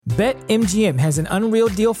BetMGM has an unreal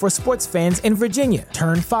deal for sports fans in Virginia.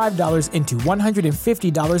 Turn $5 into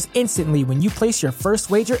 $150 instantly when you place your first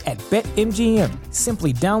wager at BetMGM.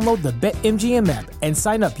 Simply download the BetMGM app and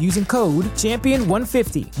sign up using code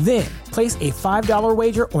Champion150. Then, place a $5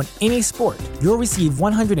 wager on any sport. You'll receive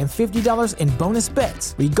 $150 in bonus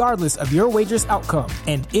bets, regardless of your wager's outcome.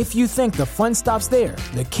 And if you think the fun stops there,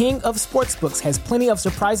 the King of Sportsbooks has plenty of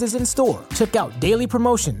surprises in store. Check out daily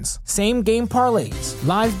promotions, same-game parlays,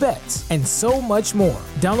 live bets, and so much more.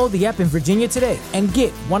 Download the app in Virginia today and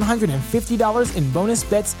get $150 in bonus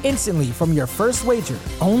bets instantly from your first wager.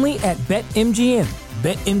 Only at BetMGM.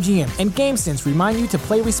 BetMGM and GameSense remind you to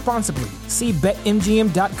play responsibly. See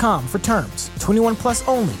BetMGM.com for terms. 21 plus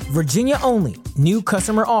only. Virginia only. New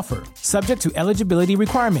customer offer. Subject to eligibility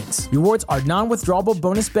requirements. Rewards are non-withdrawable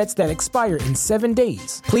bonus bets that expire in 7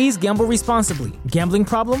 days. Please gamble responsibly. Gambling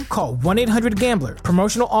problem? Call 1-800-GAMBLER.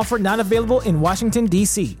 Promotional offer not available in Washington,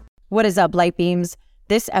 D.C. What is up, Light Beams?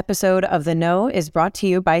 This episode of The Know is brought to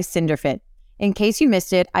you by Cinderfit. In case you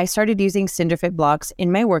missed it, I started using Cinderfit blocks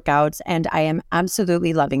in my workouts, and I am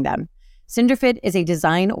absolutely loving them. Cinderfit is a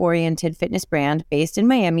design-oriented fitness brand based in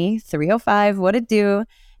Miami, 305, what it do,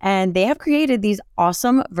 and they have created these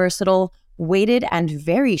awesome, versatile, weighted, and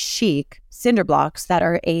very chic Cinder blocks that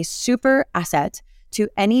are a super asset to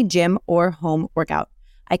any gym or home workout.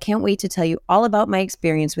 I can't wait to tell you all about my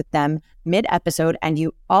experience with them mid-episode, and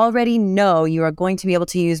you already know you are going to be able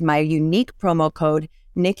to use my unique promo code,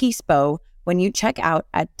 NikkiSpo, when you check out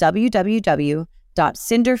at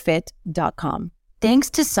www.cinderfit.com. Thanks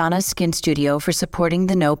to Sana Skin Studio for supporting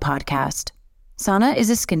the No podcast. Sana is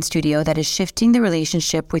a skin studio that is shifting the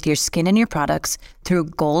relationship with your skin and your products through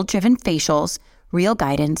goal-driven facials, real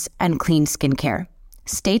guidance, and clean skincare.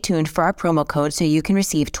 Stay tuned for our promo code so you can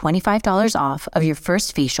receive $25 off of your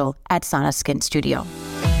first facial at Sana Skin Studio.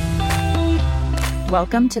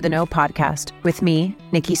 Welcome to the No podcast with me,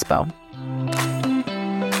 Nikki Spo.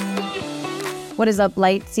 What is up,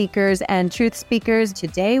 light seekers and truth speakers?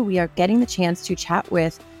 Today, we are getting the chance to chat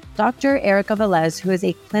with Dr. Erika Velez, who is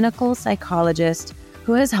a clinical psychologist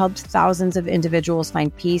who has helped thousands of individuals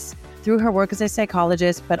find peace through her work as a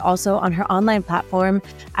psychologist, but also on her online platform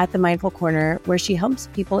at The Mindful Corner, where she helps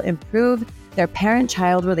people improve their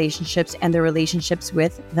parent-child relationships and their relationships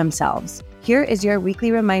with themselves. Here is your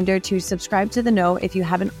weekly reminder to subscribe to The Know if you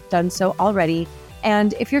haven't done so already.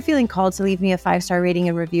 And if you're feeling called to leave me a 5-star rating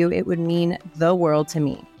and review, it would mean the world to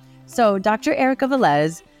me. So Dr. Erika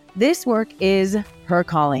Velez, this work is her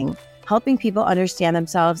calling. Helping people understand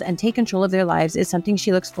themselves and take control of their lives is something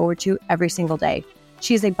she looks forward to every single day.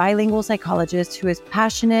 She is a bilingual psychologist who is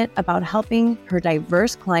passionate about helping her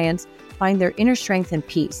diverse clients find their inner strength and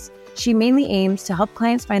peace. She mainly aims to help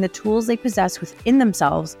clients find the tools they possess within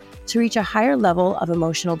themselves to reach a higher level of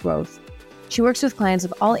emotional growth. She works with clients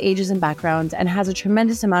of all ages and backgrounds and has a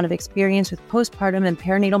tremendous amount of experience with postpartum and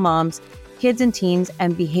perinatal moms, kids and teens,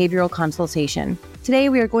 and behavioral consultation. Today,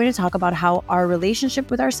 we are going to talk about how our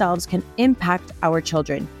relationship with ourselves can impact our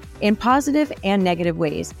children in positive and negative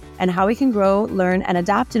ways, and how we can grow, learn, and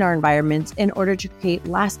adapt in our environments in order to create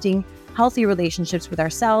lasting, healthy relationships with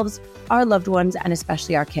ourselves, our loved ones, and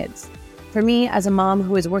especially our kids. For me, as a mom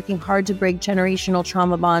who is working hard to break generational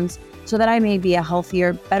trauma bonds so that I may be a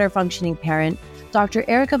healthier, better functioning parent, Dr.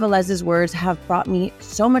 Erika Velez's words have brought me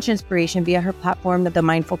so much inspiration via her platform, The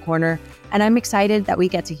Mindful Corner, and I'm excited that we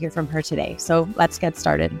get to hear from her today. So let's get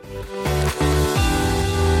started.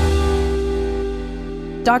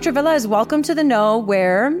 Dr. Velez, welcome to The Know,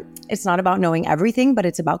 where it's not about knowing everything, but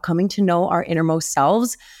it's about coming to know our innermost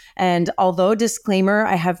selves. And although, disclaimer,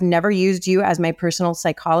 I have never used you as my personal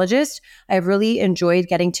psychologist, I've really enjoyed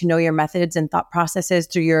getting to know your methods and thought processes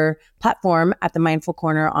through your platform at The Mindful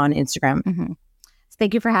Corner on Instagram. Mm-hmm.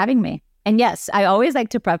 Thank you for having me. And yes, I always like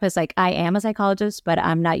to preface, like, I am a psychologist, but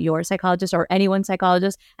I'm not your psychologist or anyone's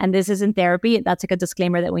psychologist. And this isn't therapy. That's like a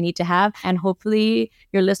disclaimer that we need to have. And hopefully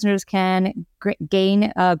your listeners can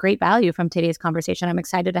gain great value from today's conversation. I'm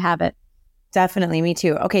excited to have it. Definitely. Me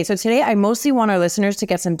too. Okay. So today I mostly want our listeners to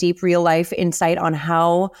get some deep real life insight on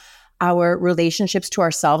how our relationships to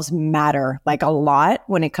ourselves matter like a lot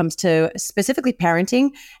when it comes to specifically parenting,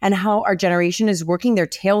 and how our generation is working their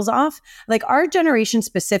tails off. Like our generation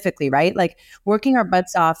specifically, right? Like working our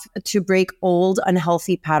butts off to break old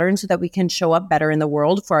unhealthy patterns so that we can show up better in the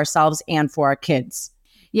world for ourselves and for our kids.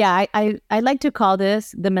 Yeah. I like to call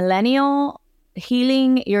this the millennial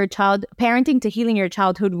parenting to healing your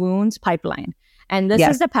childhood wounds pipeline. And this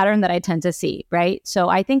is the pattern that I tend to see, right? So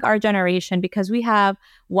I think our generation, because we have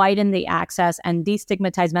widened the access and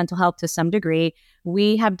destigmatized mental health to some degree,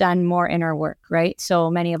 we have done more inner work, right?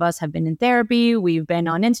 So many of us have been in therapy. We've been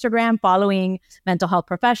on Instagram following mental health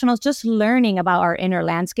professionals, just learning about our inner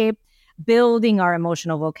landscape, building our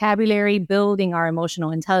emotional vocabulary, building our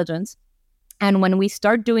emotional intelligence. And when we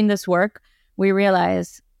start doing this work, we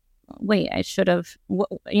realize, wait, I should have,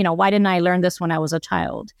 why didn't I learn this when I was a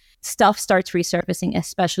child? Stuff starts resurfacing,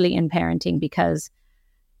 especially in parenting, because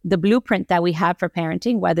the blueprint that we have for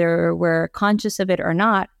parenting, whether we're conscious of it or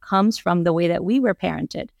not, comes from the way that we were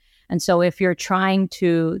parented. And so if you're trying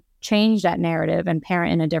to change that narrative and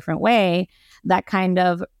parent in a different way, that kind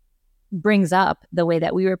of brings up the way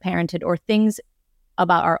that we were parented or things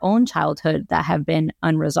about our own childhood that have been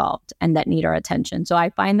unresolved and that need our attention. So I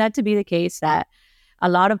find that to be the case, that a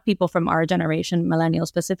lot of people from our generation, millennials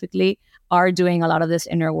specifically, are doing a lot of this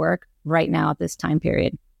inner work right now at this time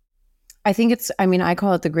period. I think I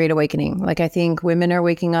call it the Great Awakening. Like, I think women are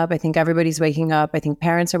waking up. I think everybody's waking up. I think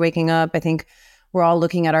parents are waking up. I think we're all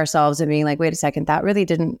looking at ourselves and being like, wait a second, that really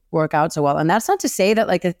didn't work out so well. And that's not to say that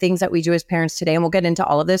like the things that we do as parents today, and we'll get into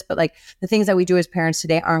all of this, but like the things that we do as parents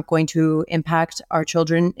today aren't going to impact our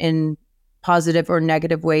children in positive or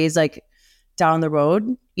negative ways, like down the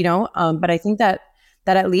road, but I think that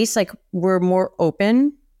at least like we're more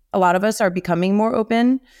open. A lot of us are becoming more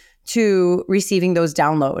open to receiving those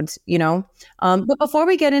downloads, But before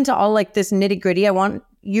we get into all like this nitty gritty, I want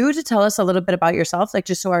you to tell us a little bit about yourself, like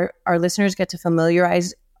just so our listeners get to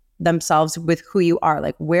familiarize themselves with who you are.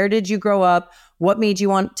 Like, where did you grow up? What made you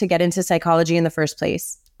want to get into psychology in the first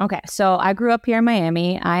place? Okay. So I grew up here in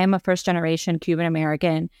Miami. I am a first generation Cuban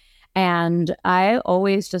American, and I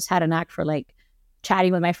always just had a knack for like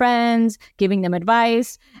chatting with my friends, giving them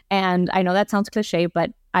advice. And I know that sounds cliche,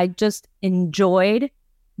 but I just enjoyed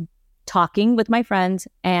talking with my friends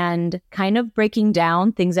and kind of breaking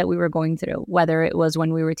down things that we were going through, whether it was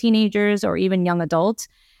when we were teenagers or even young adults.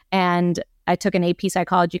 And I took an AP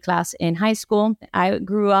psychology class in high school. I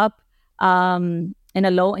grew up in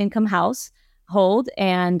a low-income household,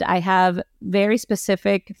 and I have very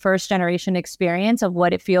specific first-generation experience of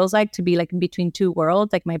what it feels like to be like in between two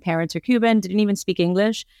worlds. Like, my parents are Cuban, didn't even speak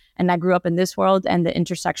English, and I grew up in this world, and the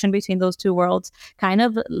intersection between those two worlds kind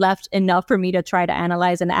of left enough for me to try to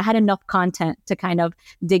analyze, and I had enough content to kind of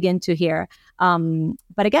dig into here.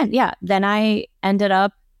 But again, then I ended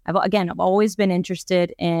up, I've always been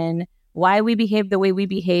interested in why we behave the way we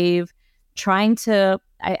behave,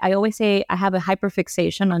 I always say I have a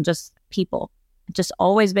hyperfixation on just people. Just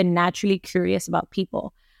always been naturally curious about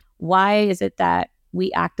people. Why is it that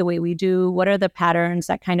we act the way we do? What are the patterns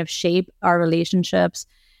that kind of shape our relationships?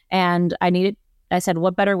 And I said,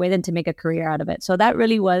 what better way than to make a career out of it? So that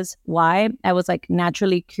really was why I was like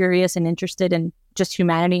naturally curious and interested in just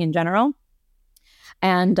humanity in general.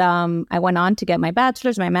 And I went on to get my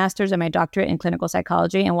bachelor's, my master's, and my doctorate in clinical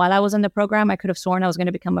psychology. And while I was in the program, I could have sworn I was going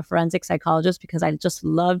to become a forensic psychologist because I just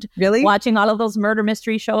loved watching all of those murder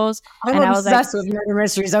mystery shows. I'm obsessed with murder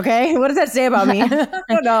mysteries, okay? What does that say about me? I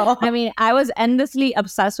don't know. I mean, I was endlessly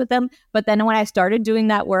obsessed with them. But then when I started doing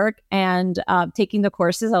that work and taking the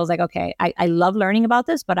courses, I was like, okay, I love learning about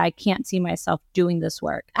this, but I can't see myself doing this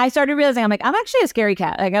work. I started realizing, I'm actually a scary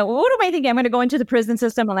cat. Like, what am I thinking? I'm going to go into the prison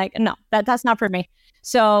system. I'm like, no, that's not for me.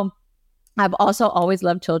 So I've also always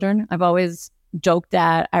loved children. I've always joked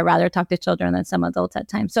that I rather talk to children than some adults at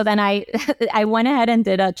times. So then I went ahead and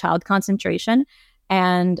did a child concentration,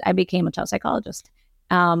 and I became a child psychologist.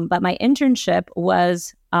 But my internship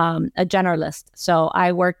was a generalist. So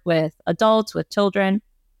I worked with adults, with children,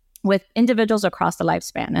 with individuals across the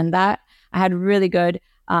lifespan. And that I had really good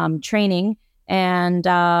training. And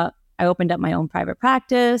I opened up my own private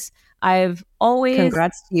practice. I've always...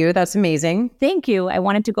 Congrats to you. That's amazing. Thank you. I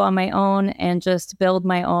wanted to go on my own and just build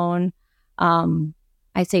my own,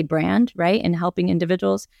 brand, right? In helping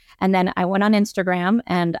individuals. And then I went on Instagram,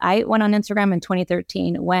 and I went on Instagram in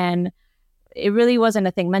 2013 when it really wasn't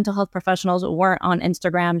a thing. Mental health professionals weren't on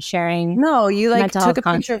Instagram sharing. No, you like took a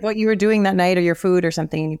picture of what you were doing that night or your food or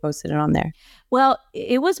something, and you posted it on there. Well,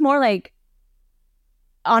 it was more like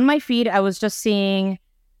on my feed, I was just seeing,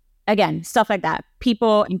 again, stuff like that,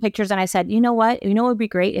 people in pictures. And I said, you know what would be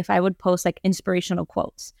great if I would post like inspirational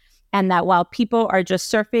quotes, and that while people are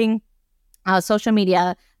just surfing social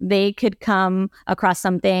media, they could come across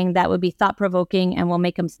something that would be thought-provoking and will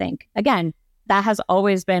make them think. Again, that has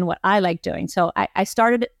always been what I like doing. So I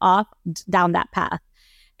started off down that path,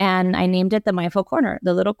 and I named it the Mindful Corner,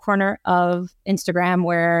 the little corner of Instagram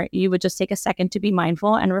where you would just take a second to be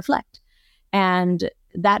mindful and reflect. And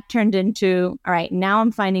that turned into, all right, now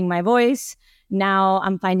I'm finding my voice. now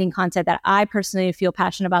I'm finding content that I personally feel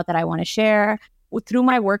passionate about that I want to share. Through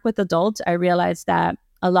my work with adults, I realized that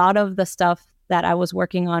a lot of the stuff that I was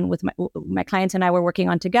working on with my clients and I were working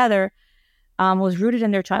on together was rooted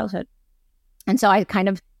in their childhood. And so I kind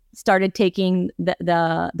of started taking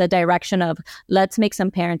the direction of, let's make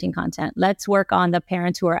some parenting content. Let's work on the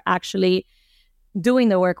parents who are actually doing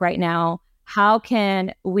the work right now. How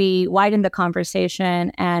can we widen the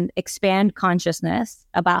conversation and expand consciousness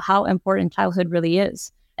about how important childhood really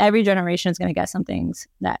is? Every generation is going to get some things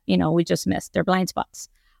that, we just missed. They're blind spots.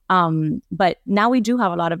 But now we do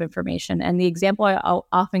have a lot of information. And the example I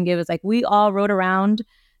often give is like, we all rode around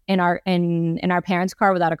in our parents'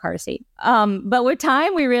 car without a car seat. But with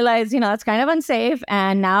time, we realized, that's kind of unsafe.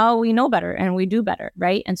 And now we know better and we do better,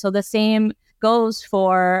 right? And so the same goes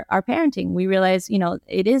for our parenting. We realize,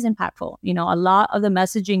 it is impactful. A lot of the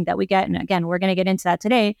messaging that we get, and again, we're going to get into that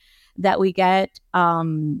today, that we get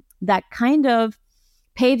that kind of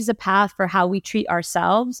paves the path for how we treat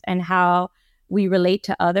ourselves and how we relate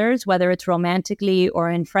to others, whether it's romantically or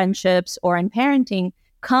in friendships or in parenting,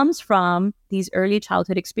 comes from these early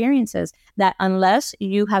childhood experiences that, unless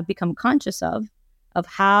you have become conscious of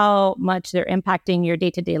how much they're impacting your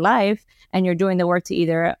day-to-day life, and you're doing the work to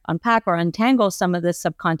either unpack or untangle some of this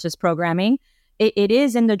subconscious programming, it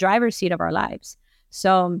is in the driver's seat of our lives.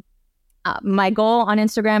 So my goal on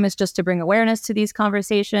Instagram is just to bring awareness to these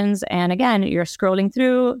conversations. And again, you're scrolling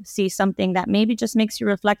through, see something that maybe just makes you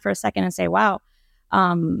reflect for a second and say, wow,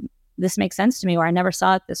 this makes sense to me, or I never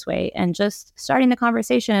saw it this way. And just starting the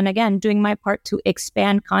conversation. And again, doing my part to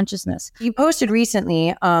expand consciousness. You posted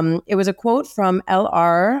recently, it was a quote from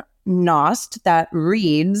L.R. Nost that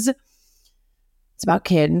reads, it's about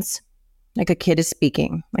kids, like a kid is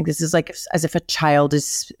speaking. Like this is like as if a child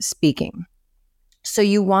is speaking. So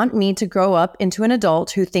you want me to grow up into an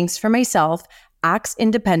adult who thinks for myself, acts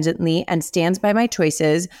independently, and stands by my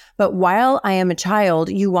choices. But while I am a child,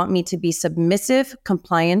 you want me to be submissive,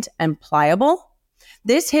 compliant, and pliable.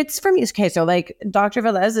 This hits for me. Okay, so like Dr.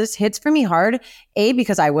 Velez, this hits for me hard. A,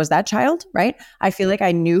 because I was that child, right? I feel like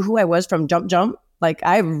I knew who I was from jump. Like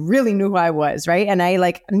I really knew who I was, right? And I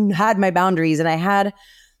like had my boundaries and I had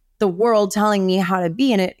the world telling me how to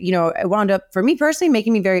be. And it, it wound up for me personally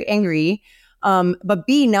making me very angry. But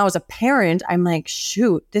B, now as a parent, I'm like,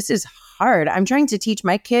 shoot, this is hard. I'm trying to teach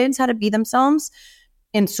my kids how to be themselves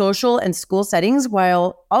in social and school settings,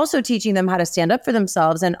 while also teaching them how to stand up for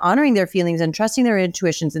themselves and honoring their feelings and trusting their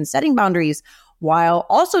intuitions and setting boundaries, while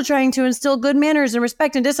also trying to instill good manners and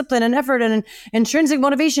respect and discipline and effort and intrinsic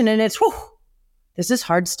motivation. And it's, this is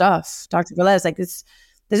hard stuff, Dr. Velez. Like this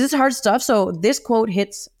is hard stuff. So this quote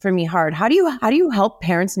hits for me hard. How do you help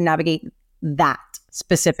parents navigate that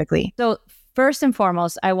specifically? So first and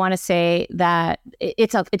foremost, I want to say that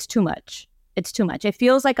it's too much. It's too much. It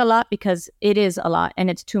feels like a lot because it is a lot, and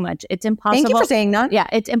it's too much. It's impossible. Thank you for saying that. Yeah,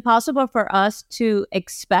 it's impossible for us to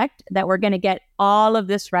expect that we're going to get all of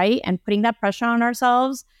this right, and putting that pressure on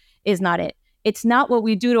ourselves is not it. It's not what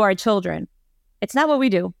we do to our children. It's not what we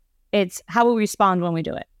do. It's how we respond when we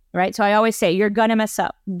do it, right? So I always say, you're going to mess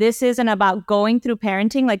up. This isn't about going through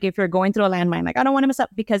parenting. Like if you're going through a landmine, like I don't want to mess up,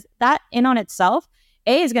 because that in on itself,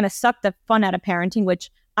 is going to suck the fun out of parenting,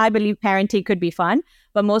 which I believe parenting could be fun.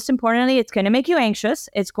 But most importantly, it's going to make you anxious.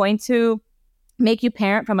 It's going to make you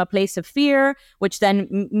parent from a place of fear, which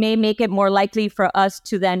then may make it more likely for us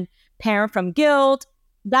to then parent from guilt.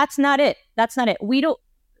 That's not it. That's not it. We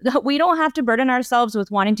don't have to burden ourselves with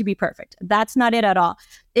wanting to be perfect. That's not it at all.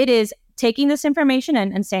 It is taking this information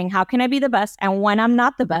and saying, how can I be the best? And when I'm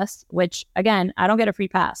not the best, which again, I don't get a free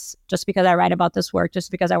pass just because I write about this work, just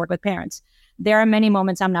because I work with parents. There are many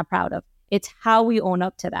moments I'm not proud of. It's how we own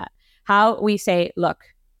up to that. How we say, look,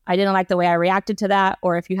 I didn't like the way I reacted to that.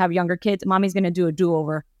 Or if you have younger kids, mommy's going to do a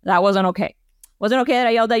do-over. That wasn't okay. Wasn't okay that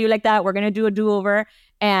I yelled at you like that. We're going to do a do-over.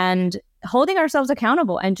 And holding ourselves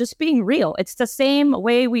accountable and just being real. It's the same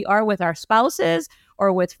way we are with our spouses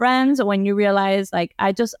or with friends. When you realize, like,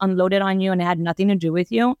 I just unloaded on you and it had nothing to do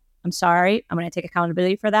with you. I'm sorry. I'm going to take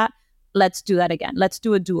accountability for that. Let's do that again. Let's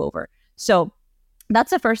do a do-over. So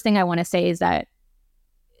that's the first thing I want to say, is that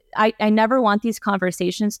I never want these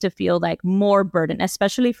conversations to feel like more burden,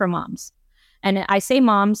 especially for moms. And I say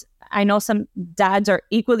moms, I know some dads are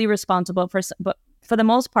equally responsible but for the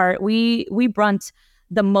most part, we brunt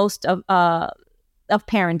the most of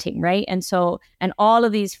parenting, right? And all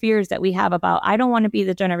of these fears that we have about, I don't want to be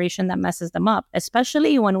the generation that messes them up,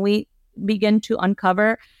 especially when we begin to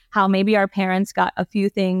uncover how maybe our parents got a few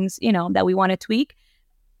things, that we want to tweak.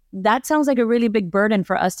 That sounds like a really big burden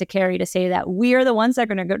for us to carry, to say that we are the ones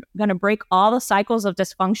that are going to break all the cycles of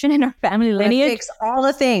dysfunction in our family lineage. Fix all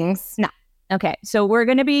the things. No. Okay. So we're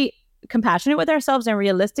going to be compassionate with ourselves and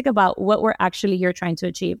realistic about what we're actually here trying to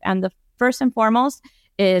achieve. And the first and foremost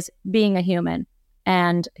is being a human,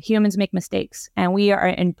 and humans make mistakes and we are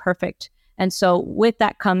imperfect. And so with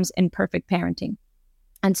that comes imperfect parenting.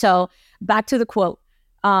 And so back to the quote,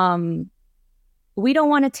 we don't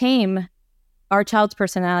want to tame our child's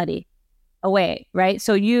personality away, right?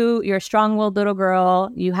 So you're a strong-willed little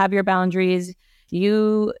girl, you have your boundaries,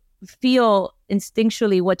 you feel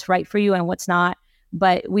instinctually what's right for you and what's not,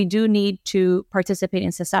 but we do need to participate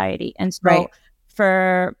in society. And so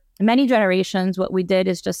for many generations, what we did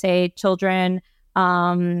is just say children,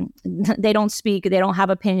 they don't speak, they don't have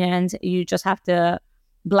opinions, you just have to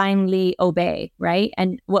blindly obey, right?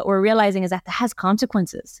 And what we're realizing is that has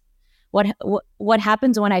consequences. What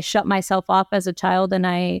happens when I shut myself off as a child and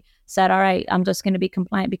I said, all right, I'm just going to be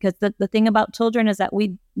compliant? Because the thing about children is that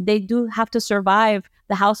they do have to survive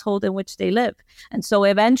the household in which they live. And so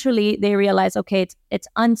eventually they realize, okay, it's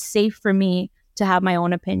unsafe for me to have my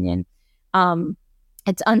own opinion.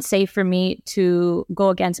 It's unsafe for me to go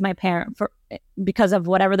against my parent because of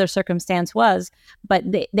whatever their circumstance was. But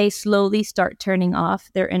they slowly start turning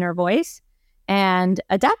off their inner voice and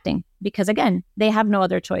adapting, because again, they have no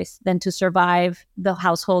other choice than to survive the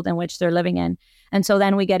household in which they're living in. And so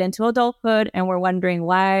then we get into adulthood and we're wondering,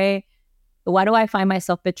 why do I find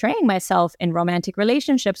myself betraying myself in romantic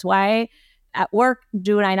relationships? Why at work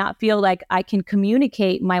do I not feel like I can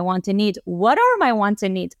communicate my wants and needs? What are my wants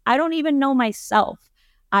and needs? I don't even know myself.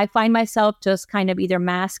 I find myself just kind of either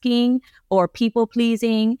masking or people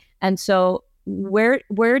pleasing. And so where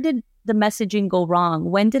did the messaging go wrong?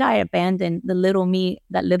 When did I abandon the little me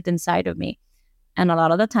that lived inside of me? And a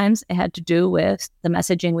lot of the times it had to do with the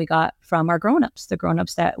messaging we got from our grownups, the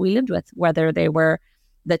grownups that we lived with, whether they were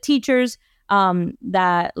the teachers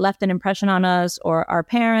that left an impression on us, or our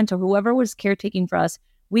parents, or whoever was caretaking for us.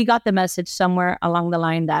 We got the message somewhere along the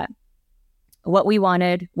line that what we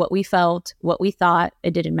wanted, what we felt, what we thought,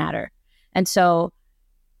 it didn't matter. And so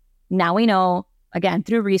now we know, again,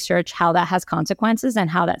 through research, how that has consequences and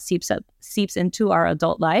how that seeps into our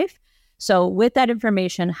adult life. So with that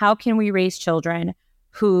information, how can we raise children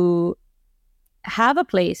who have a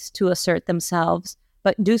place to assert themselves,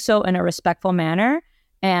 but do so in a respectful manner?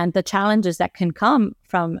 And the challenges that can come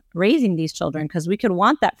from raising these children, because we could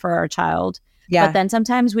want that for our child, but then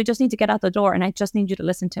sometimes we just need to get out the door and I just need you to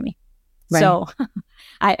listen to me. Right. So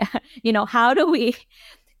how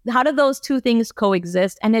do those two things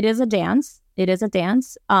coexist? And it is a dance.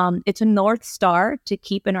 It's a North Star to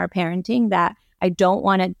keep in our parenting that I don't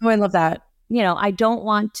want to. Oh, I love that. I don't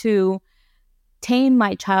want to tame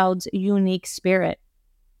my child's unique spirit.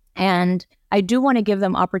 And I do want to give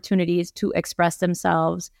them opportunities to express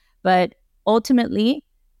themselves. But ultimately,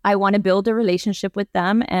 I want to build a relationship with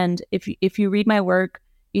them. And if you read my work,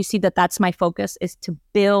 you see that that's my focus, is to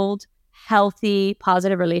build healthy,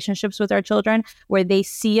 positive relationships with our children where they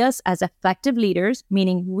see us as effective leaders,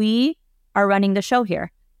 meaning we are running the show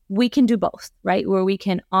here. We can do both, right? Where we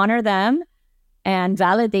can honor them and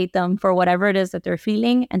validate them for whatever it is that they're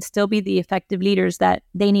feeling and still be the effective leaders that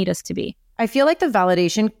they need us to be. I feel like the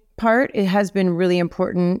validation part, it has been really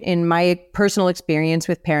important in my personal experience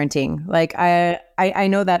with parenting. Like I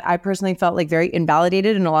know that I personally felt like very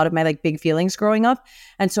invalidated in a lot of my like big feelings growing up.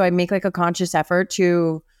 And so I make like a conscious effort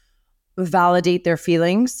to validate their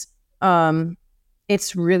feelings.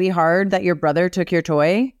 It's really hard that your brother took your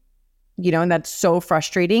toy, and that's so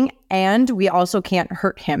frustrating. And we also can't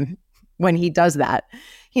hurt him when he does that.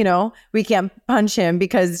 We can't punch him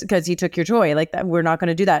because he took your toy. Like that, we're not going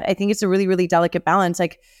to do that. I think it's a really, really delicate balance.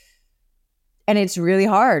 And it's really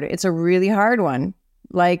hard. It's a really hard one.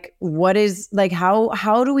 Like,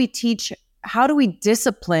 how do we teach? How do we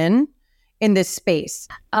discipline in this space?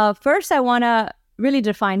 First, I want to really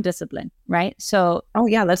define discipline, right? So,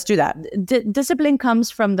 let's do that. Discipline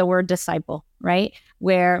comes from the word disciple, right?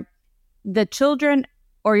 Where the children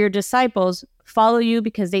or your disciples follow you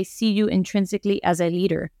because they see you intrinsically as a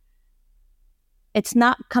leader. It's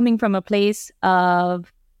not coming from a place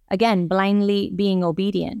of, again, blindly being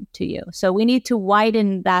obedient to you. So we need to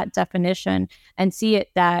widen that definition and see it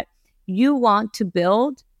that you want to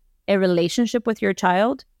build a relationship with your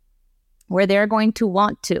child where they're going to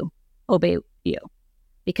want to obey you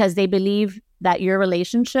because they believe that your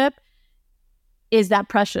relationship is that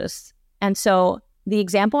precious. And so the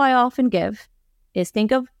example I often give is,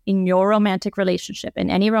 think of in your romantic relationship,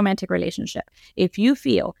 in any romantic relationship, if you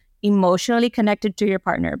feel emotionally connected to your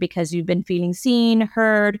partner because you've been feeling seen,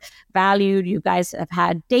 heard, valued, you guys have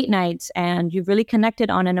had date nights and you've really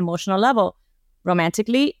connected on an emotional level.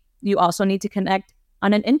 Romantically, you also need to connect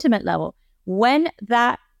on an intimate level. When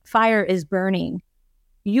that fire is burning,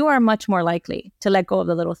 you are much more likely to let go of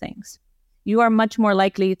the little things. You are much more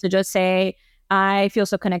likely to just say, I feel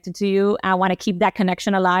so connected to you. I want to keep that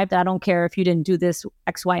connection alive that I don't care if you didn't do this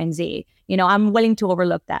X, Y, and Z. I'm willing to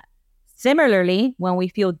overlook that. Similarly, when we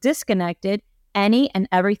feel disconnected, any and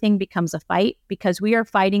everything becomes a fight because we are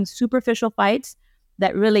fighting superficial fights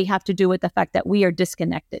that really have to do with the fact that we are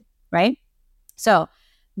disconnected, right? So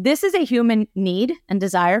this is a human need and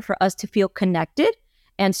desire for us to feel connected.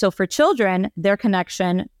 And so for children, their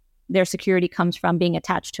connection, their security comes from being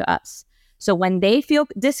attached to us. So when they feel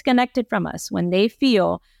disconnected from us, when they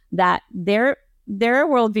feel that their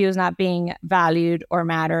worldview is not being valued or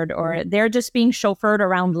mattered, or they're just being chauffeured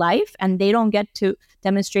around life and they don't get to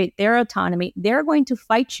demonstrate their autonomy, they're going to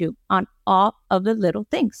fight you on all of the little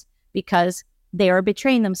things because they are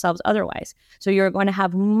betraying themselves otherwise. So you're going to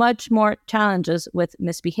have much more challenges with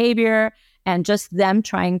misbehavior and just them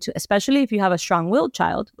trying to, especially if you have a strong-willed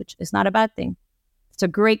child, which is not a bad thing. It's a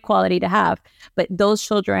great quality to have, but those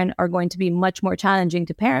children are going to be much more challenging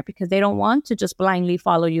to parent because they don't want to just blindly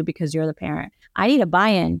follow you because you're the parent. I need a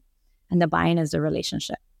buy-in, and the buy-in is the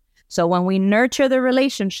relationship. So when we nurture the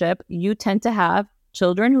relationship, you tend to have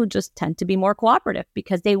children who just tend to be more cooperative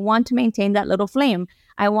because they want to maintain that little flame.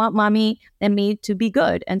 I want mommy and me to be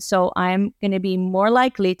good. And so I'm going to be more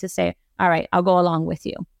likely to say, all right, I'll go along with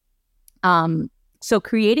you. So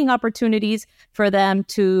creating opportunities for them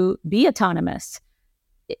to be autonomous.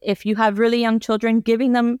 If you have really young children,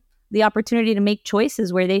 giving them the opportunity to make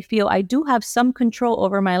choices where they feel I do have some control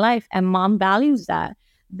over my life and mom values that.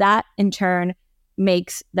 That in turn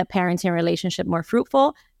makes the parenting relationship more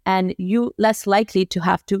fruitful and you less likely to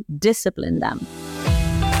have to discipline them.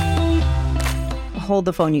 Hold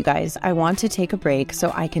the phone, you guys. I want to take a break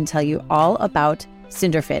so I can tell you all about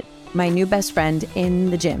Cinderfit, my new best friend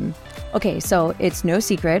in the gym. Okay, so it's no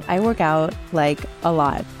secret, I work out like a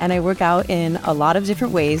lot, and I work out in a lot of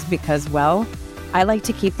different ways because, well, I like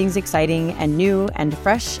to keep things exciting and new and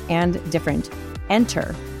fresh and different.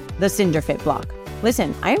 Enter the Cinderfit block.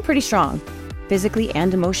 Listen, I am pretty strong, physically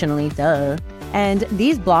and emotionally, duh. And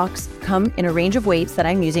these blocks come in a range of weights that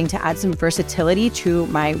I'm using to add some versatility to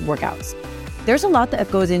my workouts. There's a lot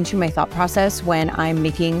that goes into my thought process when I'm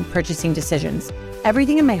making purchasing decisions.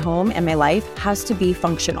 Everything in my home and my life has to be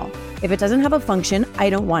functional. If it doesn't have a function,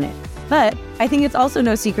 I don't want it. But I think it's also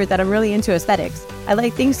no secret that I'm really into aesthetics. I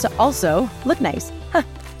like things to also look nice.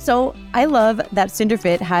 So I love that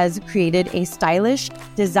Cinderfit has created a stylish,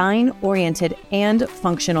 design-oriented, and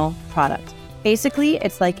functional product. Basically,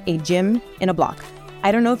 it's like a gym in a block.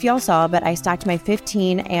 I don't know if y'all saw, but I stacked my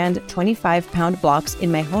 15 and 25-pound blocks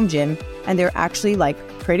in my home gym, and they're actually like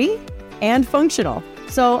pretty and functional.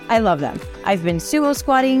 So I love them. I've been sumo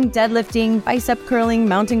squatting, deadlifting, bicep curling,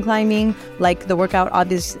 mountain climbing. Like the workout,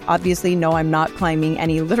 obviously, no, I'm not climbing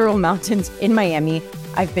any literal mountains in Miami.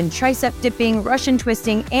 I've been tricep dipping, Russian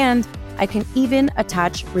twisting, and I can even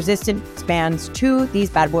attach resistance bands to these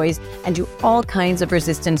bad boys and do all kinds of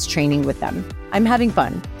resistance training with them. I'm having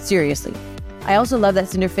fun, seriously. I also love that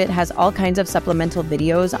Cinderfit has all kinds of supplemental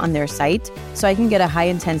videos on their site, so I can get a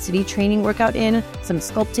high-intensity training workout in, some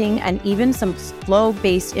sculpting, and even some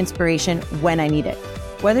flow-based inspiration when I need it.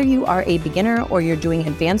 Whether you are a beginner or you're doing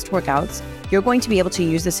advanced workouts, you're going to be able to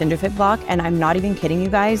use the Cinderfit block, and I'm not even kidding you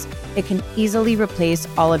guys, it can easily replace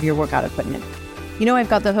all of your workout equipment. You know, I've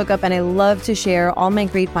got the hookup and I love to share all my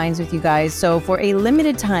great finds with you guys. So for a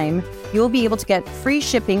limited time, you'll be able to get free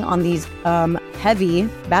shipping on these heavy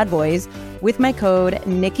bad boys with my code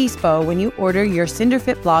NikkiSpo when you order your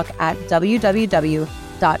Cinderfit block at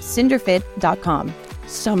www.cinderfit.com.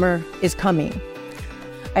 Summer is coming.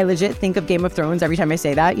 I legit think of Game of Thrones every time I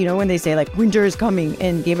say that. You know, when they say like winter is coming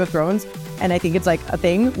in Game of Thrones, and I think it's like a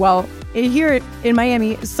thing. Well, here in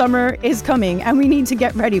Miami, summer is coming and we need to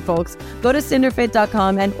get ready, folks. Go to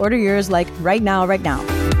cinderfit.com and order yours like right now.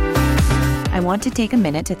 I want to take a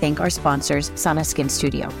minute to thank our sponsors, Sana Skin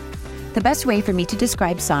Studio. The best way for me to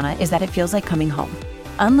describe Sana is that it feels like coming home.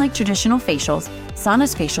 Unlike traditional facials,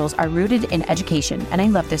 Sana's facials are rooted in education, and I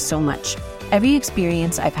love this so much. Every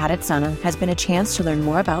experience I've had at Sana has been a chance to learn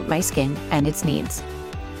more about my skin and its needs.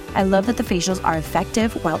 I love that the facials are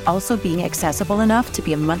effective while also being accessible enough to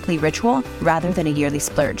be a monthly ritual rather than a yearly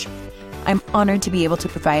splurge. I'm honored to be able to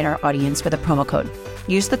provide our audience with a promo code.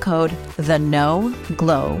 Use the code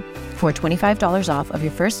THENOGLOW for $25 off of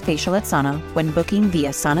your first facial at Sana when booking via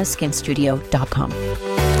sanaskinstudio.com.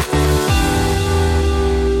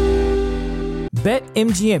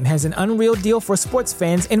 BetMGM has an unreal deal for sports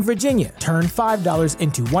fans in Virginia. Turn $5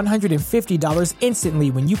 into $150 instantly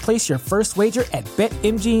when you place your first wager at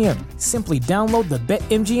BetMGM. Simply download the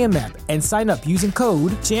BetMGM app and sign up using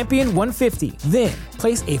code Champion150. Then,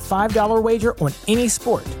 Place a $5 wager on any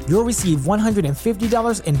sport. You'll receive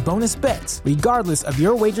 $150 in bonus bets, regardless of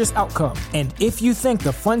your wager's outcome. And if you think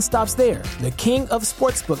the fun stops there, the king of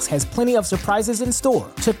sportsbooks has plenty of surprises in store.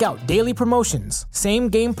 Check out daily promotions,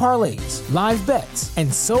 same-game parlays, live bets,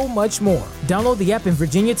 and so much more. Download the app in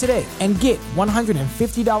Virginia today and get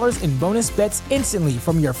 $150 in bonus bets instantly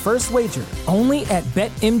from your first wager. Only at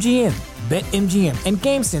BetMGM. BetMGM and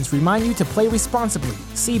GameSense remind you to play responsibly.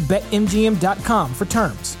 See BetMGM.com for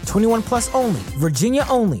terms. 21 plus only. Virginia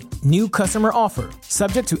only. New customer offer.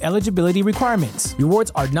 Subject to eligibility requirements.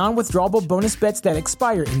 Rewards are non-withdrawable bonus bets that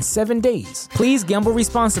expire in 7 days. Please gamble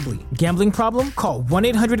responsibly. Gambling problem? Call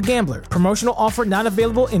 1-800-GAMBLER. Promotional offer not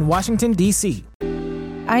available in Washington, D.C.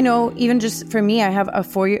 I know, even just for me, I have a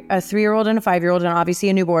 3-year-old and a 5-year-old and obviously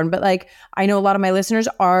a newborn, but like, I know a lot of my listeners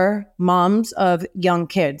are moms of young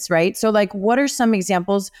kids, right? So like, what are some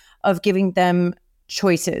examples of giving them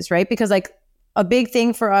choices, right? Because like a big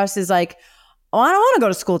thing for us is like, oh, I don't want to go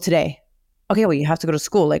to school today. Okay, well, you have to go to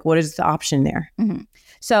school. Like, what is the option there? Mm-hmm.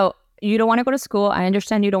 So you don't want to go to school. I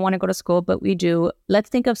understand you don't want to go to school, but we do. Let's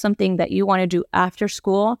think of something that you want to do after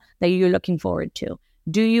school that you're looking forward to.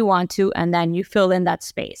 Do you want to? And then you fill in that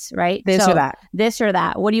space, right? This or that. This or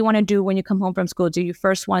that. What do you want to do when you come home from school? Do you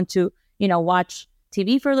first want to, watch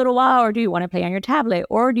TV for a little while, or do you want to play on your tablet,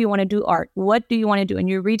 or do you want to do art? What do you want to do? And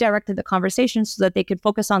you redirected the conversation so that they could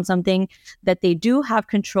focus on something that they do have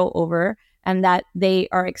control over and that they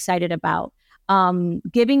are excited about.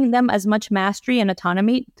 Giving them as much mastery and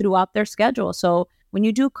autonomy throughout their schedule. So when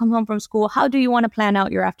you do come home from school, how do you want to plan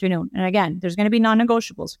out your afternoon? And again, there's going to be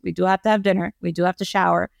non-negotiables. We do have to have dinner. We do have to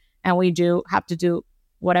shower. And we do have to do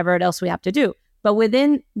whatever else we have to do. But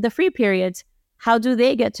within the free periods, how do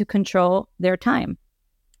they get to control their time?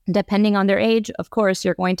 Depending on their age, of course,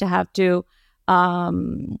 you're going to have to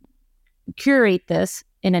curate this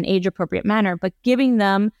in an age-appropriate manner, but giving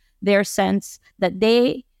them their sense that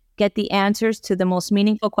they get the answers to the most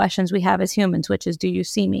meaningful questions we have as humans, which is, do you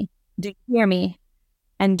see me? Do you hear me?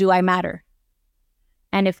 And do I matter?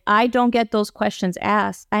 And if I don't get those questions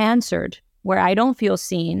answered, where I don't feel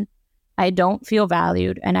seen, I don't feel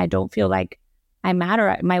valued, and I don't feel like I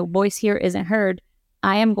matter, my voice here isn't heard,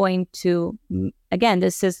 I am going to, again,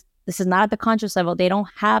 this is not at the conscious level. They don't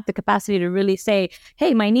have the capacity to really say,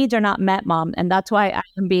 hey, my needs are not met, Mom, and that's why I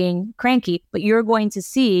am being cranky. But you're going to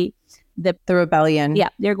see the rebellion. Yeah,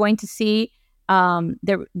 they're going to see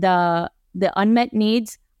the unmet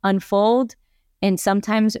needs unfold in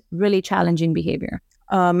sometimes really challenging behavior.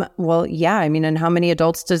 Well, yeah. I mean, and how many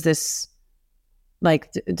adults does this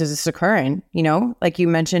occur in? Like you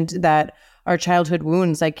mentioned that our childhood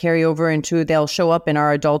wounds carry over into, they'll show up in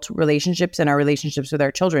our adult relationships and our relationships with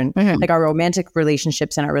our children, like our romantic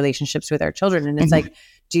relationships and our relationships with our children. And it's like,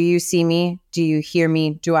 do you see me? Do you hear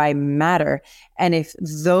me? Do I matter? And if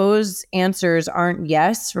those answers aren't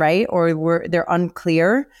yes, right, or they're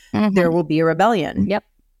unclear, there will be a rebellion.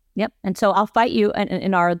 Yep. And so I'll fight you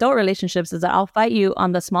in our adult relationships is that I'll fight you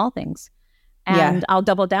on the small things and I'll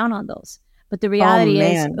double down on those. But the reality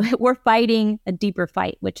is we're fighting a deeper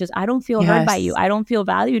fight, which is I don't feel heard by you. I don't feel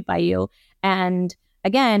valued by you. And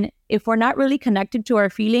again, if we're not really connected to our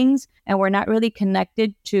feelings and we're not really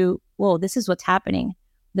connected to, whoa, this is what's happening.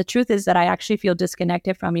 The truth is that I actually feel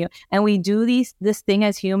disconnected from you. And we do this thing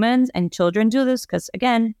as humans, and children do this because,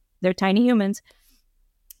 again, they're tiny humans,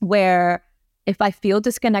 where if I feel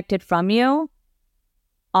disconnected from you,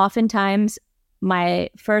 oftentimes my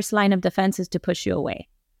first line of defense is to push you away.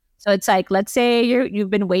 So it's like, let's say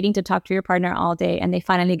you've been waiting to talk to your partner all day and they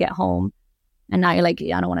finally get home and now you're like,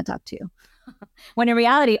 yeah, I don't want to talk to you. When in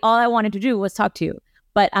reality, all I wanted to do was talk to you.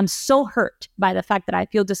 But I'm so hurt by the fact that I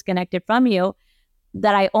feel disconnected from you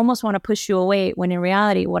that I almost want to push you away, when in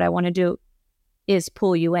reality, what I want to do is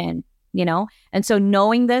pull you in. And so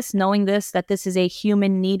knowing this, that this is a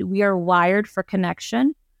human need, we are wired for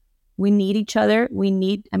connection. We need each other.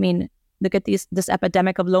 Look at this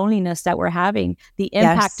epidemic of loneliness that we're having. The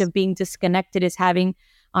impact of being disconnected is having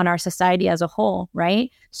on our society as a whole,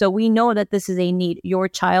 right? So we know that this is a need. Your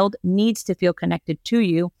child needs to feel connected to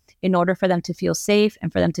you in order for them to feel safe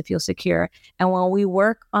and for them to feel secure. And when we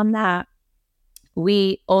work on that,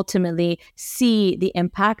 we ultimately see the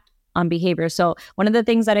impact on behavior. So one of the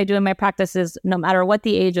things that I do in my practice is, no matter what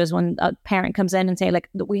the age is, when a parent comes in and say, like,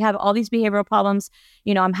 we have all these behavioral problems,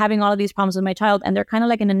 I'm having all of these problems with my child, and they're kind of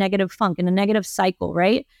like in a negative funk, in a negative cycle,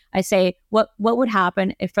 right? I say, what would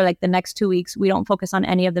happen if for the next 2 weeks, we don't focus on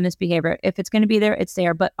any of the misbehavior? If it's going to be there, it's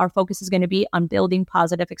there, but our focus is going to be on building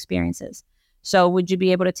positive experiences. So would you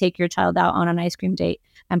be able to take your child out on an ice cream date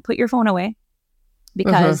and put your phone away?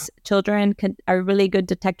 Because children are really good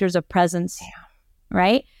detectors of presence,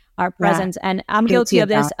 right? our presence. And I'm guilty of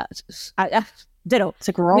this. Ditto. It's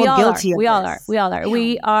like we're all guilty of We this. all are. We all are. Damn.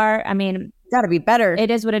 We are. I mean, Gotta be better. it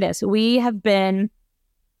is what it is. We have been,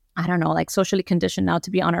 I don't know, like socially conditioned now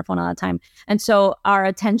to be on our phone all the time. And so our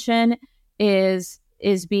attention is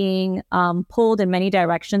being pulled in many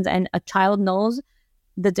directions, and a child knows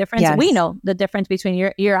the difference. Yes. We know the difference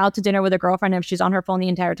between you're out to dinner with a girlfriend, and if she's on her phone the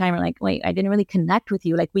entire time, we're like, wait, I didn't really connect with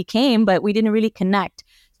you. Like we came, but we didn't really connect.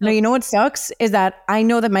 No, you know what sucks is that I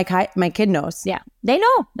know that my kid knows. Yeah, they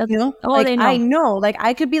know. You know, Oh, like, they know. I know. Like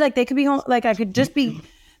I could be like, they could be home. Like I could just be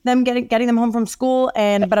them getting them home from school,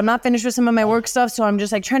 but I'm not finished with some of my work stuff, so I'm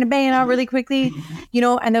just like trying to bang it out really quickly, you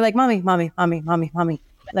know. And they're like, mommy,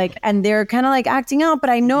 like, and they're kind of like acting out, but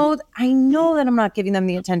I know that I'm not giving them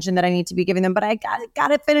the attention that I need to be giving them, but I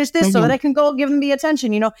gotta finish this so that I can go give them the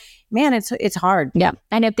attention, you know. Man, it's hard. Yeah,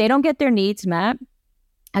 and if they don't get their needs met,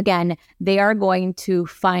 again, they are going to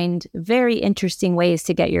find very interesting ways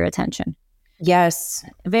to get your attention. Yes,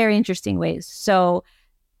 very interesting ways. So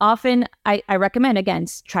often I recommend, again,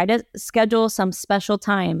 try to schedule some special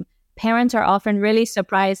time. Parents are often really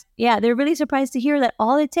surprised. Yeah, they're really surprised to hear that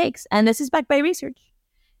all it takes, and this is backed by research,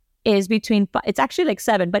 is it's actually like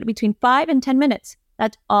 7, but between 5 and 10 minutes.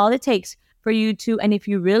 That's all it takes for you to, and if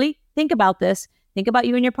you really think about this, think about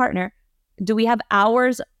you and your partner. Do we have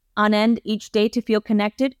hours on end each day to feel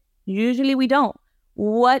connected? Usually we don't.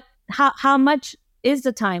 How much is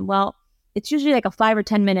the time? Well, it's usually like a 5 or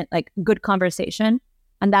 10 minute, like good conversation.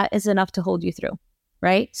 And that is enough to hold you through,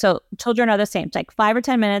 right? So children are the same. It's like 5 or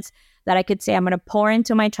 10 minutes that I could say, I'm going to pour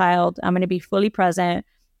into my child. I'm going to be fully present.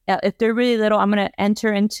 If they're really little, I'm going to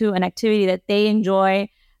enter into an activity that they enjoy.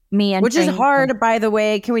 Which is hard, by the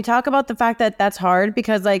way. Can we talk about the fact that that's hard?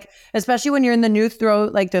 Because like, especially when you're in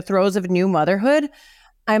the throes of new motherhood,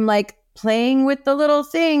 I'm like playing with the little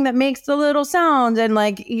thing that makes the little sound. And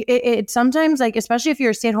like, it sometimes, like, especially if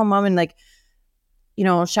you're a stay-at-home mom, and like, you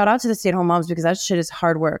know, shout out to the stay-at-home moms, because that shit is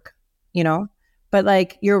hard work, you know? But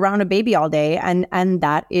like, you're around a baby all day, and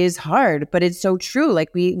that is hard, but it's so true. Like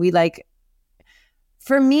we like,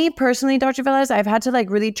 for me personally, Dr. Velez, I've had to like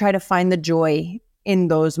really try to find the joy in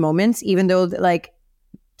those moments, even though like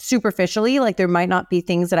superficially, like there might not be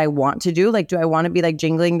things that I want to do. Like, do I want to be like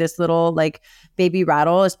jingling this little like baby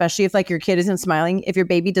rattle, especially if like your kid isn't smiling? If your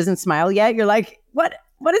baby doesn't smile yet, you're like, what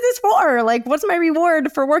is this for? Like, what's my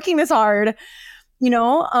reward for working this hard? You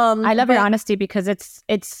know, I love your honesty, because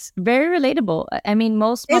it's very relatable. I mean,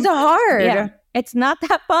 most moms, it's hard. Yeah, it's not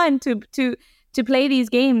that fun to play these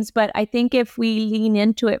games, but I think if we lean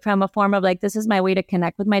into it from a form of like, this is my way to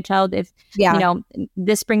connect with my child, if you know,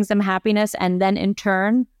 this brings them happiness, and then in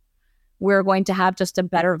turn, we're going to have just a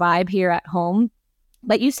better vibe here at home.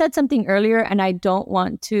 But you said something earlier, and I don't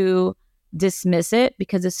want to dismiss it,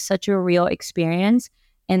 because it's such a real experience,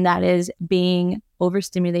 and that is being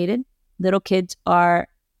overstimulated. Little kids are,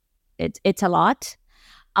 it's a lot.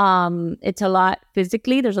 It's a lot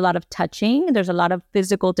physically. There's a lot of touching. There's a lot of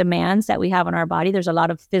physical demands that we have on our body. There's a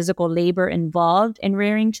lot of physical labor involved in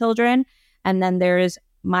rearing children. And then there is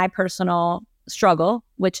my personal struggle,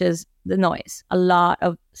 which is the noise. A lot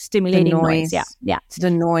of stimulating noise. Yeah.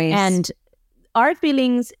 The noise. And our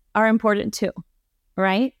feelings are important too,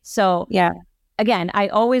 right? So again, I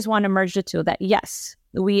always want to merge the two, that yes,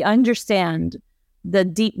 we understand the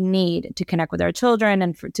deep need to connect with our children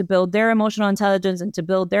and to build their emotional intelligence and to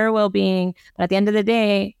build their well-being. But at the end of the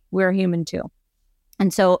day, we're human too.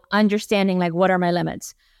 And so understanding like, what are my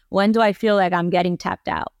limits? When do I feel like I'm getting tapped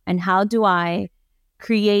out? And how do I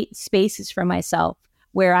create spaces for myself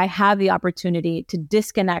where I have the opportunity to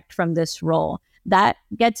disconnect from this role? That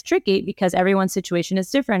gets tricky because everyone's situation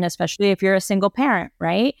is different, especially if you're a single parent,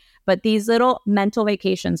 right? But these little mental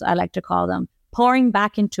vacations, I like to call them, pouring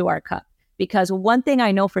back into our cup. Because one thing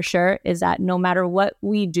I know for sure is that no matter what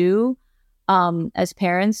we do as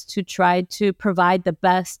parents to try to provide the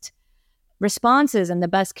best responses and the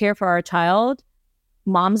best care for our child,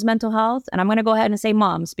 mom's mental health, and I'm going to go ahead and say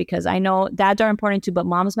moms, because I know dads are important too, but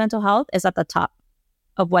mom's mental health is at the top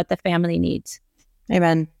of what the family needs.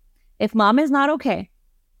 Amen. If mom is not okay,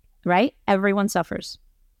 right, everyone suffers.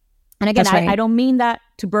 And again, Right. I don't mean that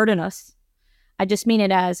to burden us. I just mean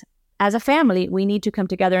it as a family, we need to come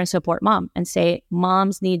together and support mom and say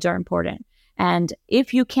mom's needs are important. And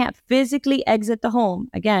if you can't physically exit the home,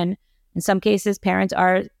 again, in some cases, parents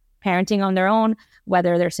are parenting on their own,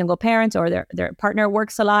 whether they're single parents or their partner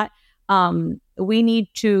works a lot. We need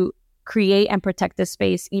to create and protect this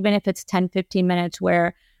space, even if it's 10, 15 minutes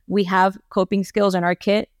where we have coping skills in our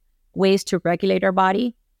kit, ways to regulate our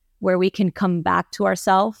body, where we can come back to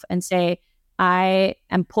ourselves and say, I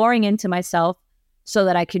am pouring into myself so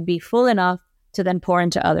that I could be full enough to then pour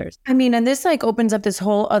into others. I mean, and this like opens up this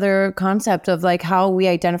whole other concept of like how we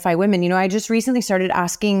identify women. You know, I just recently started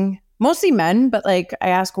asking mostly men, but like I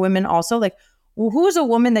ask women also, like, well, who is a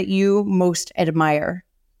woman that you most admire?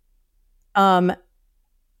 And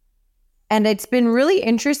it's been really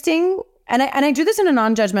interesting. And I do this in a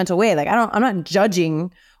non-judgmental way. Like I'm not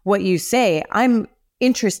judging what you say. I'm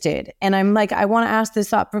interested. And I'm like, I want to ask this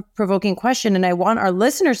thought-provoking question. And I want our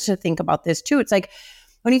listeners to think about this too. It's like,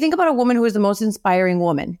 when you think about a woman who is the most inspiring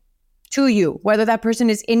woman to you, whether that person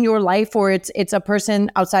is in your life or it's a person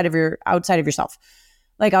outside of yourself,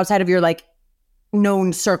 like outside of your like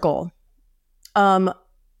known circle. And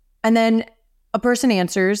then a person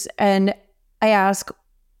answers and I ask,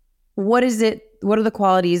 what are the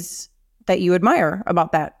qualities that you admire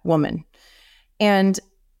about that woman? And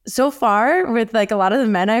so far, with like a lot of the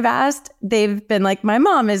men I've asked, they've been like, my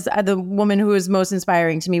mom is the woman who is most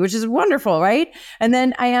inspiring to me, which is wonderful, right? And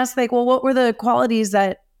then I asked, like, well, what were the qualities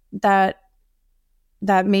that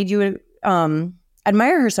made you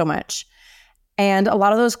admire her so much? And a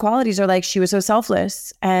lot of those qualities are like, she was so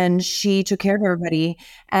selfless and she took care of everybody,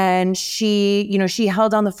 and she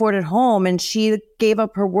held down the fort at home, and she gave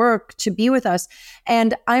up her work to be with us.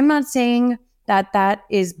 And I'm not saying that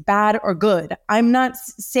is bad or good. I'm not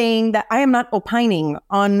saying that. I am not opining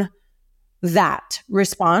on that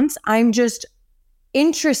response. I'm just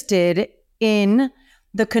interested in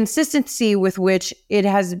the consistency with which it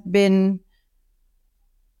has been,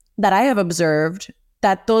 that I have observed,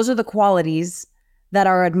 that those are the qualities that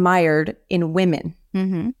are admired in women.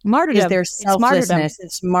 Mm-hmm. Martyrdom. Is their selflessness.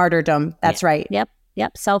 It's martyrdom. That's right. Yep.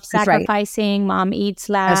 Self-sacrificing. Right. Mom eats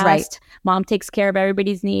last. That's right. Mom takes care of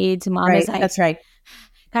everybody's needs. Mom is like, that's right.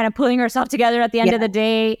 Kind of pulling herself together at the end of the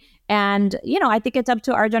day. And, I think it's up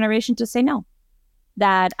to our generation to say no.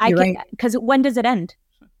 That I can, because when does it end?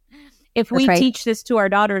 If we teach this to our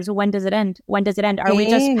daughters, when does it end? When does it end? Are we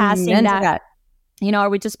just passing that? Are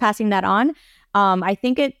we just passing that on? I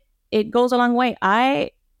think it goes a long way.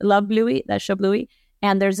 I love Bluey, that show Bluey.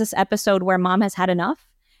 And there's this episode where mom has had enough.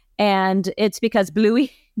 And it's because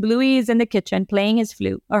Bluey is in the kitchen playing his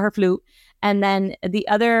flute or her flute. And then the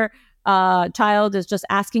other child is just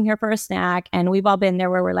asking her for a snack. And we've all been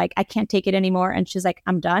there where we're like, I can't take it anymore. And she's like,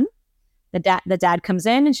 I'm done. The dad comes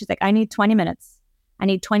in and she's like, I need 20 minutes. I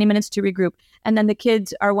need 20 minutes to regroup. And then the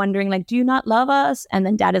kids are wondering like, do you not love us? And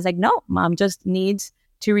then dad is like, no, mom just needs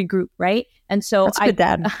to regroup, right? And so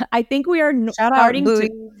I think we are starting to.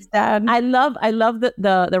 Dad. I love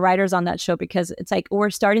the writers on that show, because it's like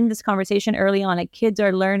we're starting this conversation early on. Like kids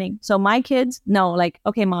are learning. So my kids know, like,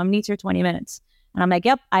 okay, mom needs her 20 minutes, and I'm like,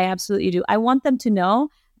 yep, I absolutely do. I want them to know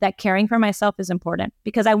that caring for myself is important,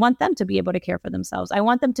 because I want them to be able to care for themselves. I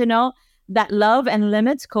want them to know that love and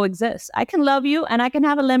limits coexist. I can love you and I can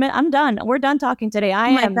have a limit. I'm done. We're done talking today. I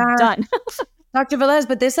am done. Dr. Velez,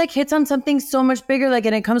 but this like hits on something so much bigger, like,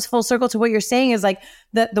 and it comes full circle to what you're saying, is like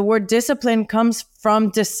that the word discipline comes from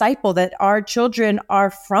disciple, that our children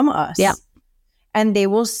are from us. Yeah. And they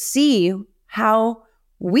will see how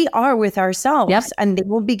we are with ourselves, and they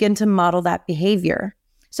will begin to model that behavior.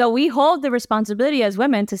 So we hold the responsibility as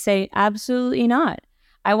women to say, absolutely not.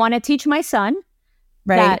 I want to teach my son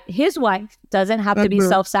that his wife doesn't have to be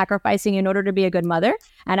self-sacrificing in order to be a good mother.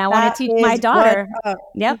 And I want to teach my daughter,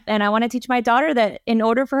 and I want to teach my daughter that in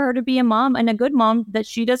order for her to be a mom and a good mom, that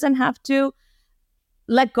she doesn't have to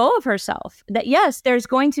let go of herself. That yes, there's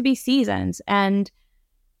going to be seasons, and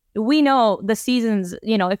we know the seasons,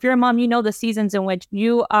 if you're a mom, the seasons in which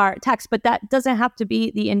you are taxed, but that doesn't have to be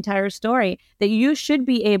the entire story. That you should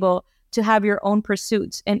be able to have your own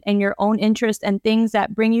pursuits and your own interests and things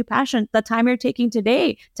that bring you passion. The time you're taking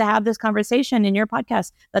today to have this conversation in your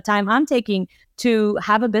podcast, the time I'm taking to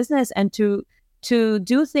have a business and to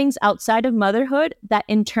do things outside of motherhood that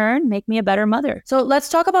in turn make me a better mother. So let's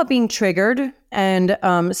talk about being triggered and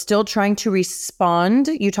still trying to respond.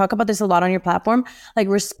 You talk about this a lot on your platform, like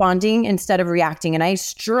responding instead of reacting. And I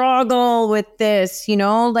struggle with this,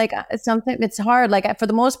 like it's hard. Like for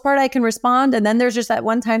the most part, I can respond. And then there's just that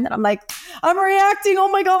one time that I'm like, I'm reacting. Oh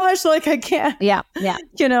my gosh, like I can't. Yeah.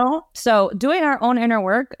 So doing our own inner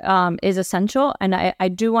work is essential. And I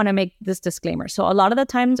do want to make this disclaimer. So a lot of the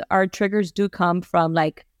times our triggers do come from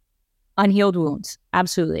like unhealed wounds.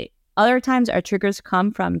 Absolutely. Other times our triggers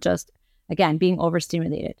come from just, again, being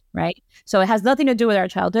overstimulated, right? So it has nothing to do with our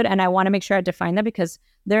childhood. And I want to make sure I define that, because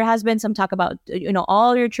there has been some talk about,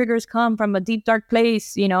 all your triggers come from a deep, dark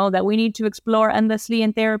place, that we need to explore endlessly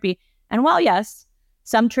in therapy. And while yes,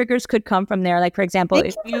 some triggers could come from there. Like, for example,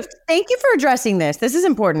 thank you for addressing this. This is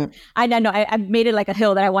important. I know I've made it like a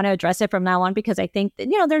hill that I want to address it from now on, because I think that,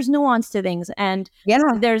 there's nuance to things, and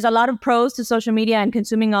there's a lot of pros to social media and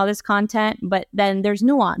consuming all this content, but then there's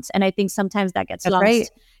nuance. And I think sometimes that gets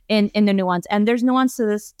lost in the nuance. And there's nuance to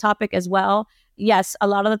this topic as well. Yes, a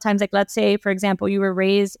lot of the times, like, let's say, for example, you were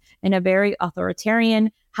raised in a very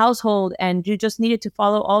authoritarian household and you just needed to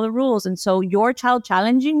follow all the rules. And so your child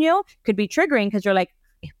challenging you could be triggering, because you're like,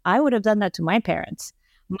 I would have done that to my parents.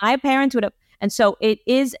 My parents would have. And so it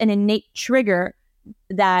is an innate trigger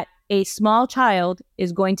that a small child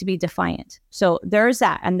is going to be defiant. So there's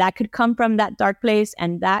that. And that could come from that dark place.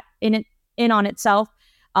 And that in on itself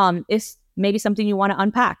is maybe something you want to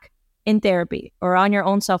unpack in therapy or on your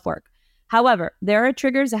own self-work. However, there are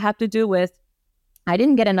triggers that have to do with, I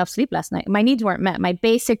didn't get enough sleep last night. My needs weren't met. My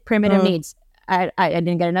basic primitive needs. I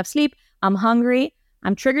didn't get enough sleep. I'm hungry.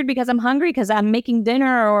 I'm triggered because I'm hungry, because I'm making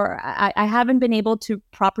dinner, or I haven't been able to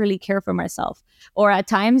properly care for myself. Or at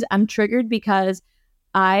times I'm triggered because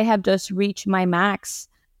I have just reached my max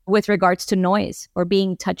with regards to noise or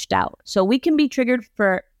being touched out. So we can be triggered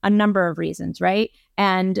for a number of reasons, right?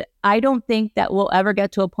 And I don't think that we'll ever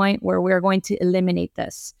get to a point where we're going to eliminate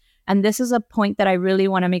this. And this is a point that I really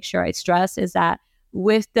want to make sure I stress, is that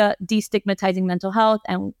with the destigmatizing mental health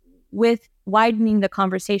and with widening the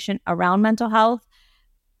conversation around mental health,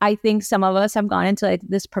 I think some of us have gone into like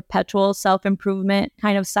this perpetual self-improvement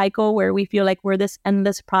kind of cycle where we feel like we're this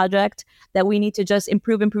endless project that we need to just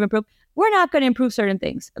improve. We're not going to improve certain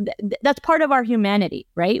things. That's part of our humanity,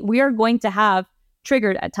 right? We are going to have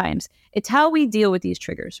triggered at times. It's how we deal with these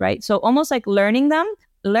triggers, right? So almost like learning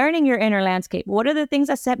your inner landscape. What are the things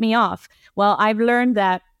that set me off? Well, I've learned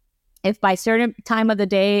that if by certain time of the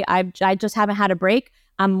day, I just haven't had a break,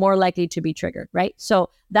 I'm more likely to be triggered, right? So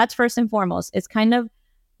that's first and foremost. It's kind of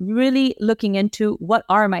really looking into what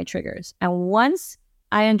are my triggers. And once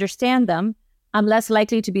I understand them, I'm less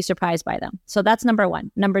likely to be surprised by them. So that's number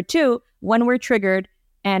one. Number two, when we're triggered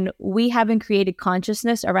and we haven't created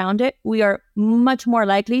consciousness around it, we are much more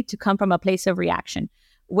likely to come from a place of reaction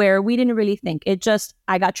where we didn't really think. It just,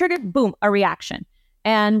 I got triggered, boom, a reaction.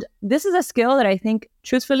 And this is a skill that I think,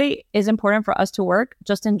 truthfully, is important for us to work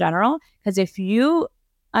just in general. Because if you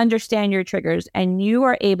understand your triggers and you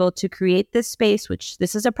are able to create this space, which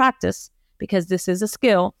this is a practice, because this is a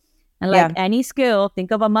skill. And like any skill, think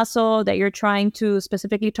of a muscle that you're trying to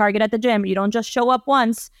specifically target at the gym. You don't just show up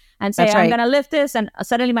once and say, I'm going to lift this and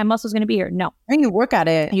suddenly my muscle's going to be here. No. And you work at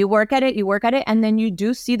it. You work at it. And then you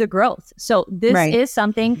do see the growth. So this is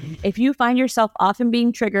something, if you find yourself often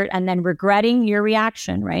being triggered and then regretting your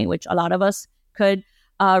reaction, right, which a lot of us could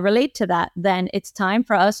relate to that, then it's time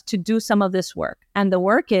for us to do some of this work. And the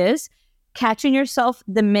work is catching yourself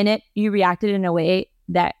the minute you reacted in a way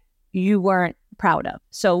that you weren't proud of.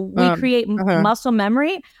 So we create muscle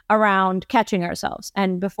memory around catching ourselves.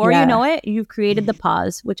 And before you know it, you've created the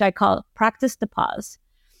pause, which I call practice the pause,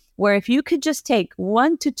 where if you could just take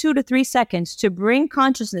 1 to 2 to 3 seconds to bring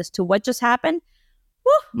consciousness to what just happened,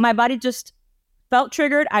 my body just felt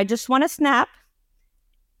triggered. I just want to snap.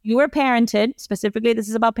 You were parented, specifically, this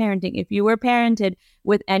is about parenting. If you were parented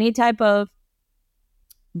with any type of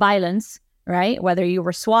violence, right? Whether you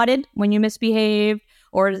were swatted when you misbehaved,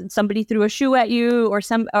 or somebody threw a shoe at you, or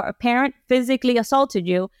a parent physically assaulted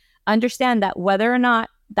you, understand that whether or not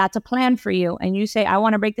that's a plan for you, and you say, I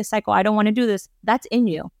want to break this cycle, I don't want to do this, that's in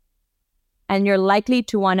you. And you're likely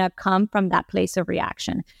to want to come from that place of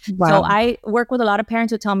reaction. Wow. So I work with a lot of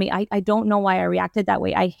parents who tell me, I don't know why I reacted that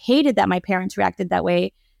way. I hated that my parents reacted that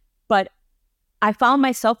way, but I found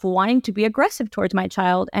myself wanting to be aggressive towards my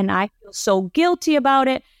child, and I feel so guilty about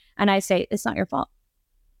it. And I say, it's not your fault.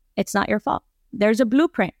 It's not your fault. There's a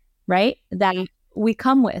blueprint, right, that we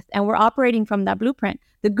come with, and we're operating from that blueprint.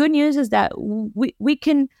 The good news is that we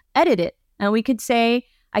can edit it, and we could say,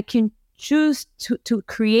 I can choose to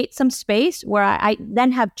create some space where I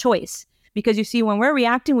then have choice. Because you see, when we're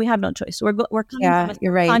reacting, we have no choice. We're coming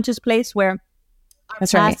from a conscious place where our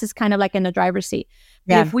past is kind of like in the driver's seat.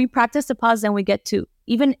 But if we practice the pause, then we get to,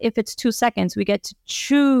 even if it's 2 seconds, we get to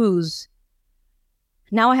choose.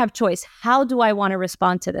 Now I have choice. How do I want to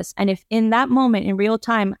respond to this? And if in that moment, in real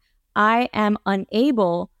time, I am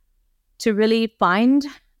unable to really find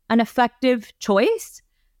an effective choice,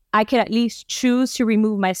 I can at least choose to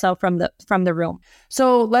remove myself from the room.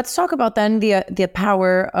 So let's talk about then the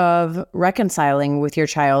power of reconciling with your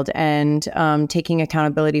child and taking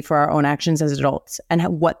accountability for our own actions as adults, and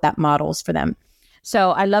what that models for them.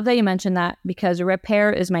 So I love that you mentioned that, because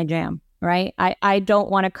repair is my jam. Right? I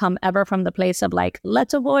don't want to come ever from the place of like,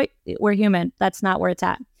 let's avoid, we're human. That's not where it's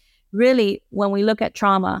at. Really, when we look at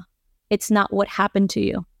trauma, it's not what happened to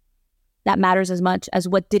you that matters as much as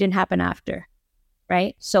what didn't happen after,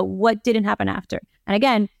 right? So what didn't happen after? And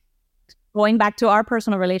again, going back to our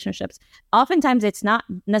personal relationships, oftentimes it's not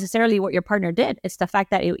necessarily what your partner did. It's the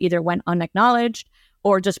fact that it either went unacknowledged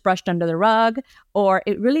or just brushed under the rug, or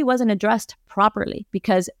it really wasn't addressed properly,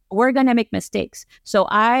 because we're going to make mistakes. So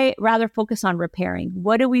I rather focus on repairing.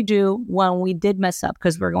 What do we do when we did mess up?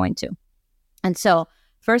 Because we're going to. And so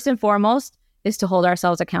first and foremost is to hold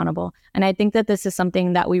ourselves accountable. And I think that this is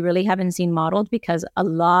something that we really haven't seen modeled, because a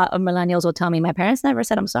lot of millennials will tell me, my parents never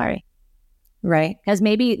said I'm sorry. Right. Because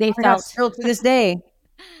maybe they felt still to this day.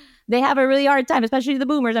 They have a really hard time, especially the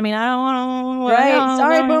boomers. I mean, I don't want to... Right.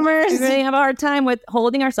 Sorry, boomers. We really have a hard time with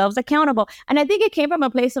holding ourselves accountable. And I think it came from a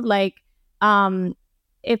place of like,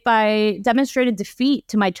 if I demonstrated defeat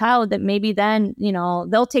to my child, that maybe then,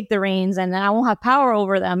 they'll take the reins and then I won't have power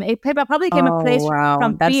over them. It probably came a place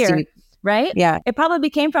from fear, deep. Right? Yeah. It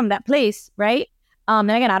probably came from that place, right? And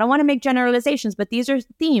again, I don't want to make generalizations, but these are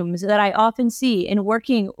themes that I often see in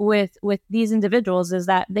working with these individuals, is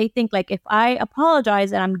that they think like, if I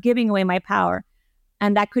apologize, that I'm giving away my power.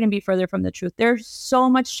 And that couldn't be further from the truth. There's so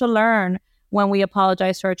much to learn when we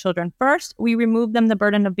apologize to our children. First, we remove them the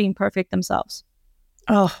burden of being perfect themselves.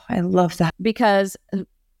 Oh, I love that. Because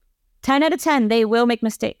 10 out of 10, they will make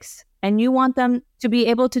mistakes. And you want them to be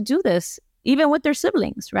able to do this, even with their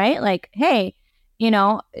siblings, right? Like, hey,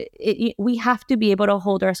 we have to be able to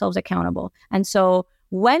hold ourselves accountable. And so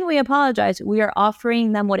when we apologize, we are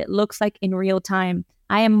offering them what it looks like in real time.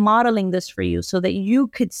 I am modeling this for you so that you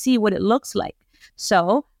could see what it looks like.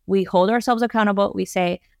 So we hold ourselves accountable. We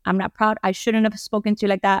say, I'm not proud. I shouldn't have spoken to you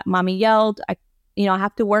like that. Mommy yelled. I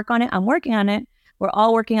have to work on it. I'm working on it. We're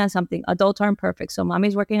all working on something. Adults are imperfect. So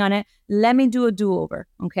mommy's working on it. Let me do a do-over.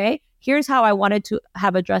 Okay. Here's how I wanted to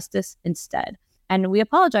have addressed this instead. And we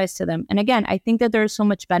apologize to them. And again, I think that there's so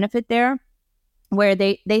much benefit there, where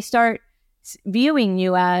they start viewing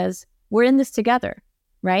you as, we're in this together,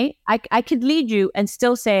 right? I could lead you and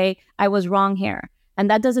still say, I was wrong here. And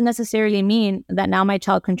that doesn't necessarily mean that now my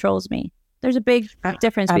child controls me. There's a big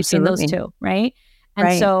difference between those two, right?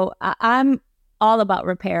 And so I'm all about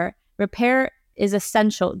repair. Repair is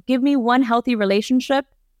essential. Give me one healthy relationship,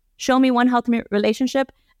 show me one healthy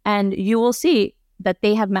relationship, and you will see that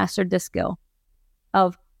they have mastered this skill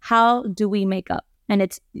of how do we make up. And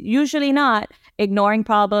it's usually not ignoring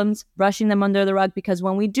problems, brushing them under the rug, because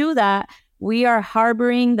when we do that, we are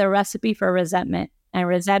harboring the recipe for resentment. And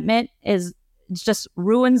resentment just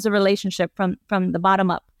ruins the relationship from the bottom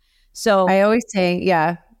up. So I always say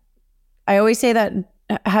that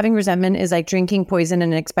having resentment is like drinking poison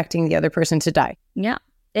and expecting the other person to die. Yeah.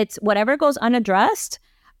 It's whatever goes unaddressed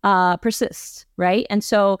persists, right? And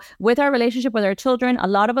so with our relationship with our children, a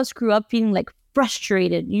lot of us grew up feeling like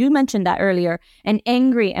frustrated. You mentioned that earlier, and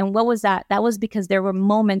angry. And what was that? That was because there were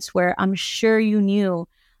moments where I'm sure you knew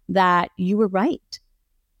that you were right.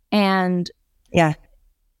 Or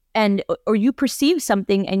you perceived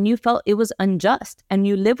something and you felt it was unjust, and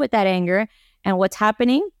you live with that anger. And what's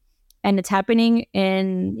happening? And it's happening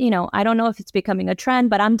in, I don't know if it's becoming a trend,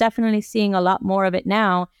 but I'm definitely seeing a lot more of it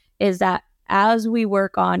now, is that as we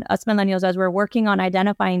work on, us millennials, as we're working on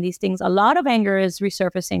identifying these things, a lot of anger is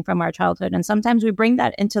resurfacing from our childhood. And sometimes we bring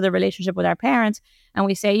that into the relationship with our parents, and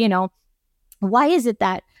we say, why is it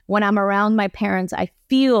that when I'm around my parents, I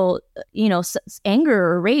feel, anger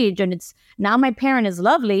or rage, and it's now my parent is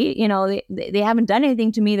lovely, they haven't done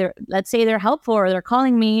anything to me. Let's say they're helpful, or they're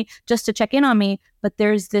calling me just to check in on me. But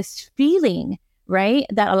there's this feeling, right,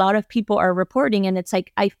 that a lot of people are reporting. And it's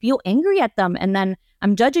like, I feel angry at them. And then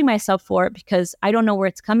I'm judging myself for it because I don't know where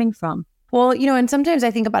it's coming from. Well, and sometimes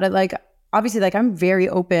I think about it like, obviously, like I'm very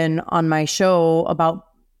open on my show about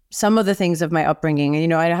some of the things of my upbringing.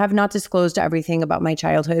 And, I have not disclosed everything about my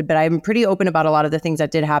childhood, but I'm pretty open about a lot of the things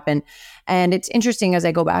that did happen. And it's interesting as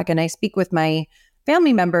I go back and I speak with my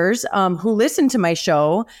family members who listen to my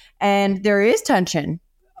show, and there is tension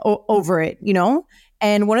over it,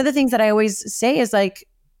 And one of the things that I always say is like,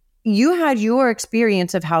 you had your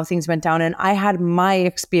experience of how things went down, and I had my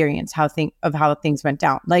experience of how things went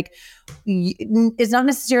down. Like, it's not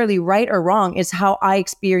necessarily right or wrong. It's how I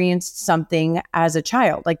experienced something as a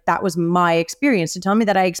child. Like, that was my experience. To tell me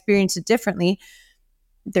that I experienced it differently,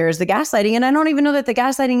 there's the gaslighting. And I don't even know that the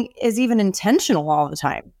gaslighting is even intentional all the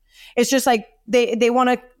time. It's just like they want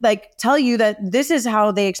to like tell you that this is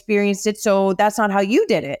how they experienced it, so that's not how you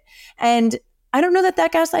did it. And I don't know that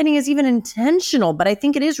gaslighting is even intentional, but I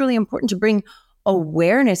think it is really important to bring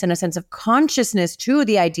awareness and a sense of consciousness to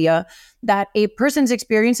the idea that a person's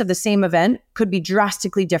experience of the same event could be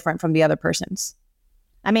drastically different from the other person's.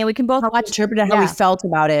 I mean, we can both watch interpret how we felt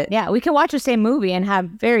about it. Yeah, we can watch the same movie and have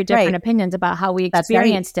very different opinions about how we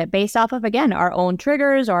experienced it based off of, again, our own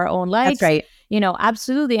triggers, our own likes. That's right.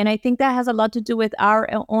 Absolutely. And I think that has a lot to do with our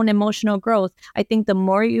own emotional growth. I think the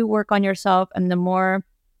more you work on yourself and the more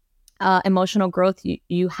emotional growth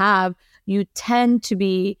you have, you tend to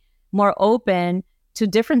be more open to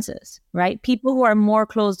differences, right? People who are more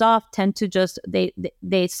closed off tend to just,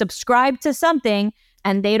 they subscribe to something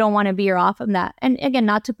and they don't want to veer off of that. And again,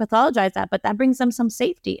 not to pathologize that, but that brings them some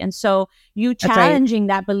safety. And so you challenging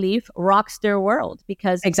that belief rocks their world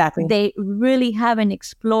because they really haven't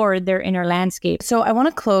explored their inner landscape. So I want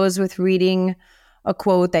to close with reading a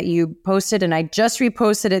quote that you posted, and I just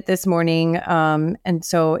reposted it this morning. And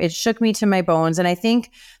so it shook me to my bones. And I think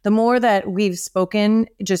the more that we've spoken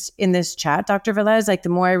just in this chat, Dr. Velez, like the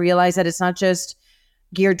more I realize that it's not just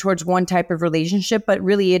geared towards one type of relationship, but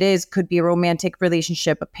really could be a romantic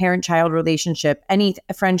relationship, a parent-child relationship, any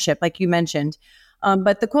friendship, like you mentioned.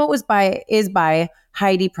 But the quote is by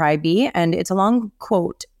Heidi Pryby, and it's a long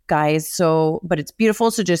quote, guys. But it's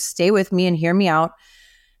beautiful. So just stay with me and hear me out.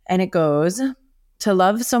 And it goes, "To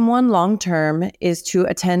love someone long-term is to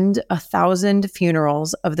attend 1,000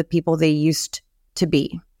 funerals of the people they used to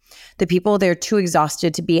be. The people they're too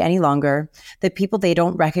exhausted to be any longer, the people they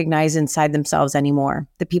don't recognize inside themselves anymore,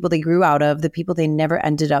 the people they grew out of, the people they never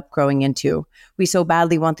ended up growing into. We so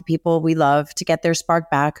badly want the people we love to get their spark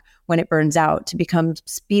back when it burns out, to become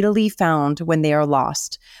speedily found when they are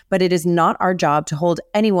lost. But it is not our job to hold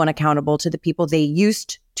anyone accountable to the people they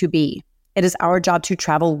used to be. It is our job to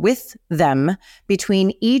travel with them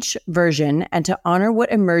between each version and to honor what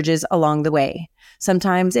emerges along the way.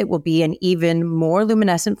 Sometimes it will be an even more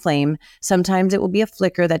luminescent flame. Sometimes it will be a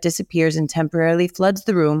flicker that disappears and temporarily floods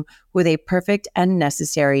the room with a perfect and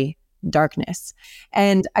necessary darkness."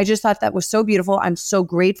 And I just thought that was so beautiful. I'm so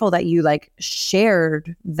grateful that you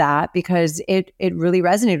shared that because it really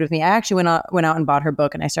resonated with me. I actually went out and bought her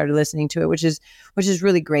book and I started listening to it, which is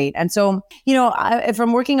really great. And so,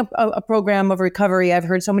 from working a program of recovery, I've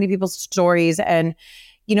heard so many people's stories, and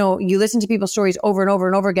you listen to people's stories over and over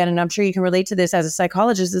and over again. And I'm sure you can relate to this as a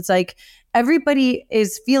psychologist. It's like everybody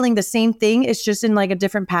is feeling the same thing. It's just in a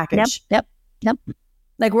different package. Yep.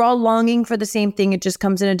 Like we're all longing for the same thing. It just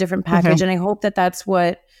comes in a different package. Mm-hmm. And I hope that that's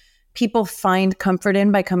what people find comfort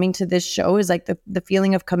in by coming to this show, is the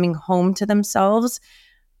feeling of coming home to themselves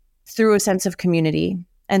through a sense of community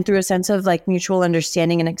and through a sense of mutual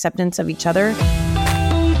understanding and acceptance of each other.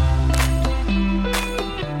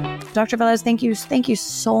 Dr. Velez, thank you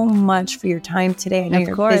so much for your time today. I know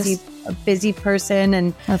you're a busy person,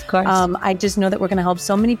 and of course, I just know that we're going to help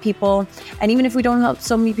so many people. And even if we don't help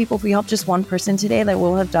so many people, if we help just one person today,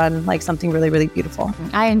 we'll have done something really, really beautiful.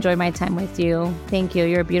 I enjoyed my time with you. Thank you.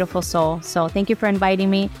 You're a beautiful soul. So thank you for inviting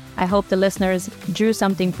me. I hope the listeners drew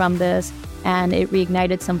something from this and it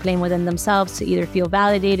reignited some flame within themselves to either feel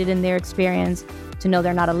validated in their experience, to know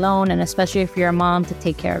they're not alone, and especially if you're a mom, to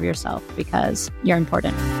take care of yourself because you're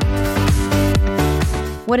important.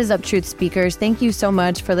 What is up, Truth Speakers? Thank you so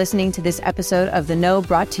much for listening to this episode of The Know,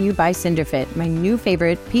 brought to you by Cinderfit, my new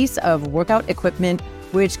favorite piece of workout equipment,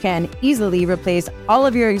 which can easily replace all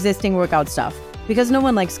of your existing workout stuff. Because no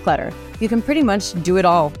one likes clutter. You can pretty much do it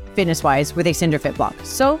all fitness-wise with a Cinderfit block.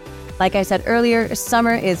 So, like I said earlier,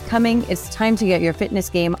 summer is coming. It's time to get your fitness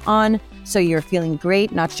game on so you're feeling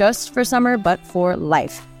great, not just for summer, but for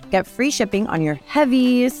life. Get free shipping on your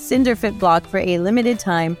heavy Cinderfit block for a limited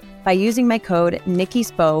time by using my code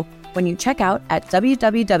NikkiSpo when you check out at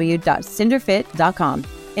www.cinderfit.com.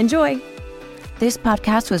 Enjoy! This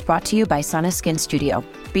podcast was brought to you by Sana Skin Studio.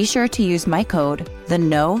 Be sure to use my code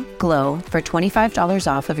TheKnowGlow for $25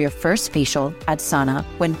 off of your first facial at Sana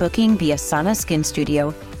when booking via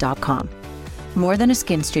sanaskinstudio.com. More than a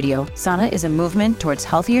skin studio, Sana is a movement towards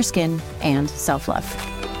healthier skin and self-love.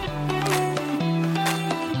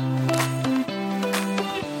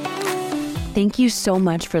 Thank you so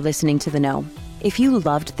much for listening to The Know. If you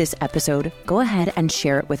loved this episode, go ahead and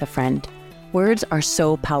share it with a friend. Words are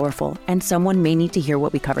so powerful, and someone may need to hear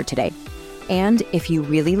what we covered today. And if you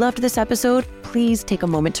really loved this episode, please take a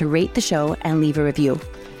moment to rate the show and leave a review.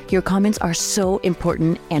 Your comments are so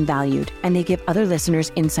important and valued, and they give other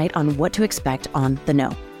listeners insight on what to expect on The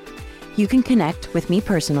Know. You can connect with me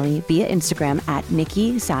personally via Instagram at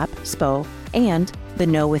NikkiSapSpo and The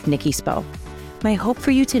Know with Nikki Spo. My hope for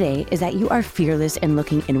you today is that you are fearless in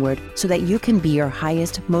looking inward so that you can be your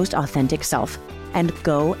highest, most authentic self and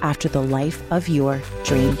go after the life of your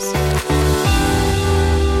dreams.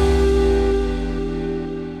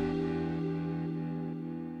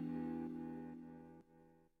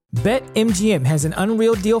 BetMGM has an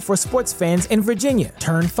unreal deal for sports fans in Virginia.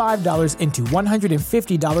 Turn $5 into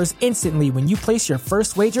 $150 instantly when you place your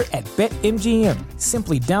first wager at BetMGM.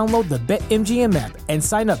 Simply download the BetMGM app and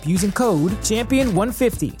sign up using code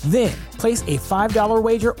Champion150. Then, place a $5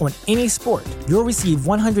 wager on any sport. You'll receive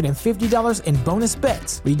 $150 in bonus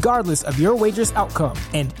bets, regardless of your wager's outcome.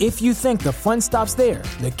 And if you think the fun stops there,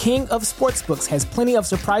 the king of sportsbooks has plenty of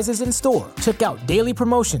surprises in store. Check out daily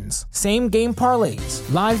promotions, same-game parlays,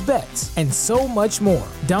 live bets, and so much more.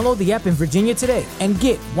 Download the app in Virginia today and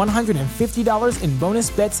get $150 in bonus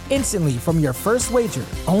bets instantly from your first wager.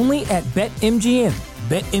 Only at BetMGM.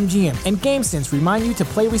 BetMGM and GameSense remind you to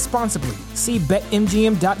play responsibly. See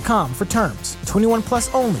BetMGM.com for terms. 21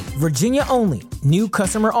 plus only. Virginia only. New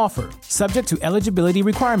customer offer. Subject to eligibility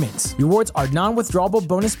requirements. Rewards are non-withdrawable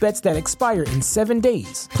bonus bets that expire in 7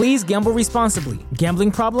 days. Please gamble responsibly.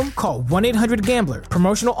 Gambling problem? Call 1-800-GAMBLER.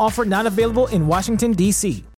 Promotional offer not available in Washington, D.C.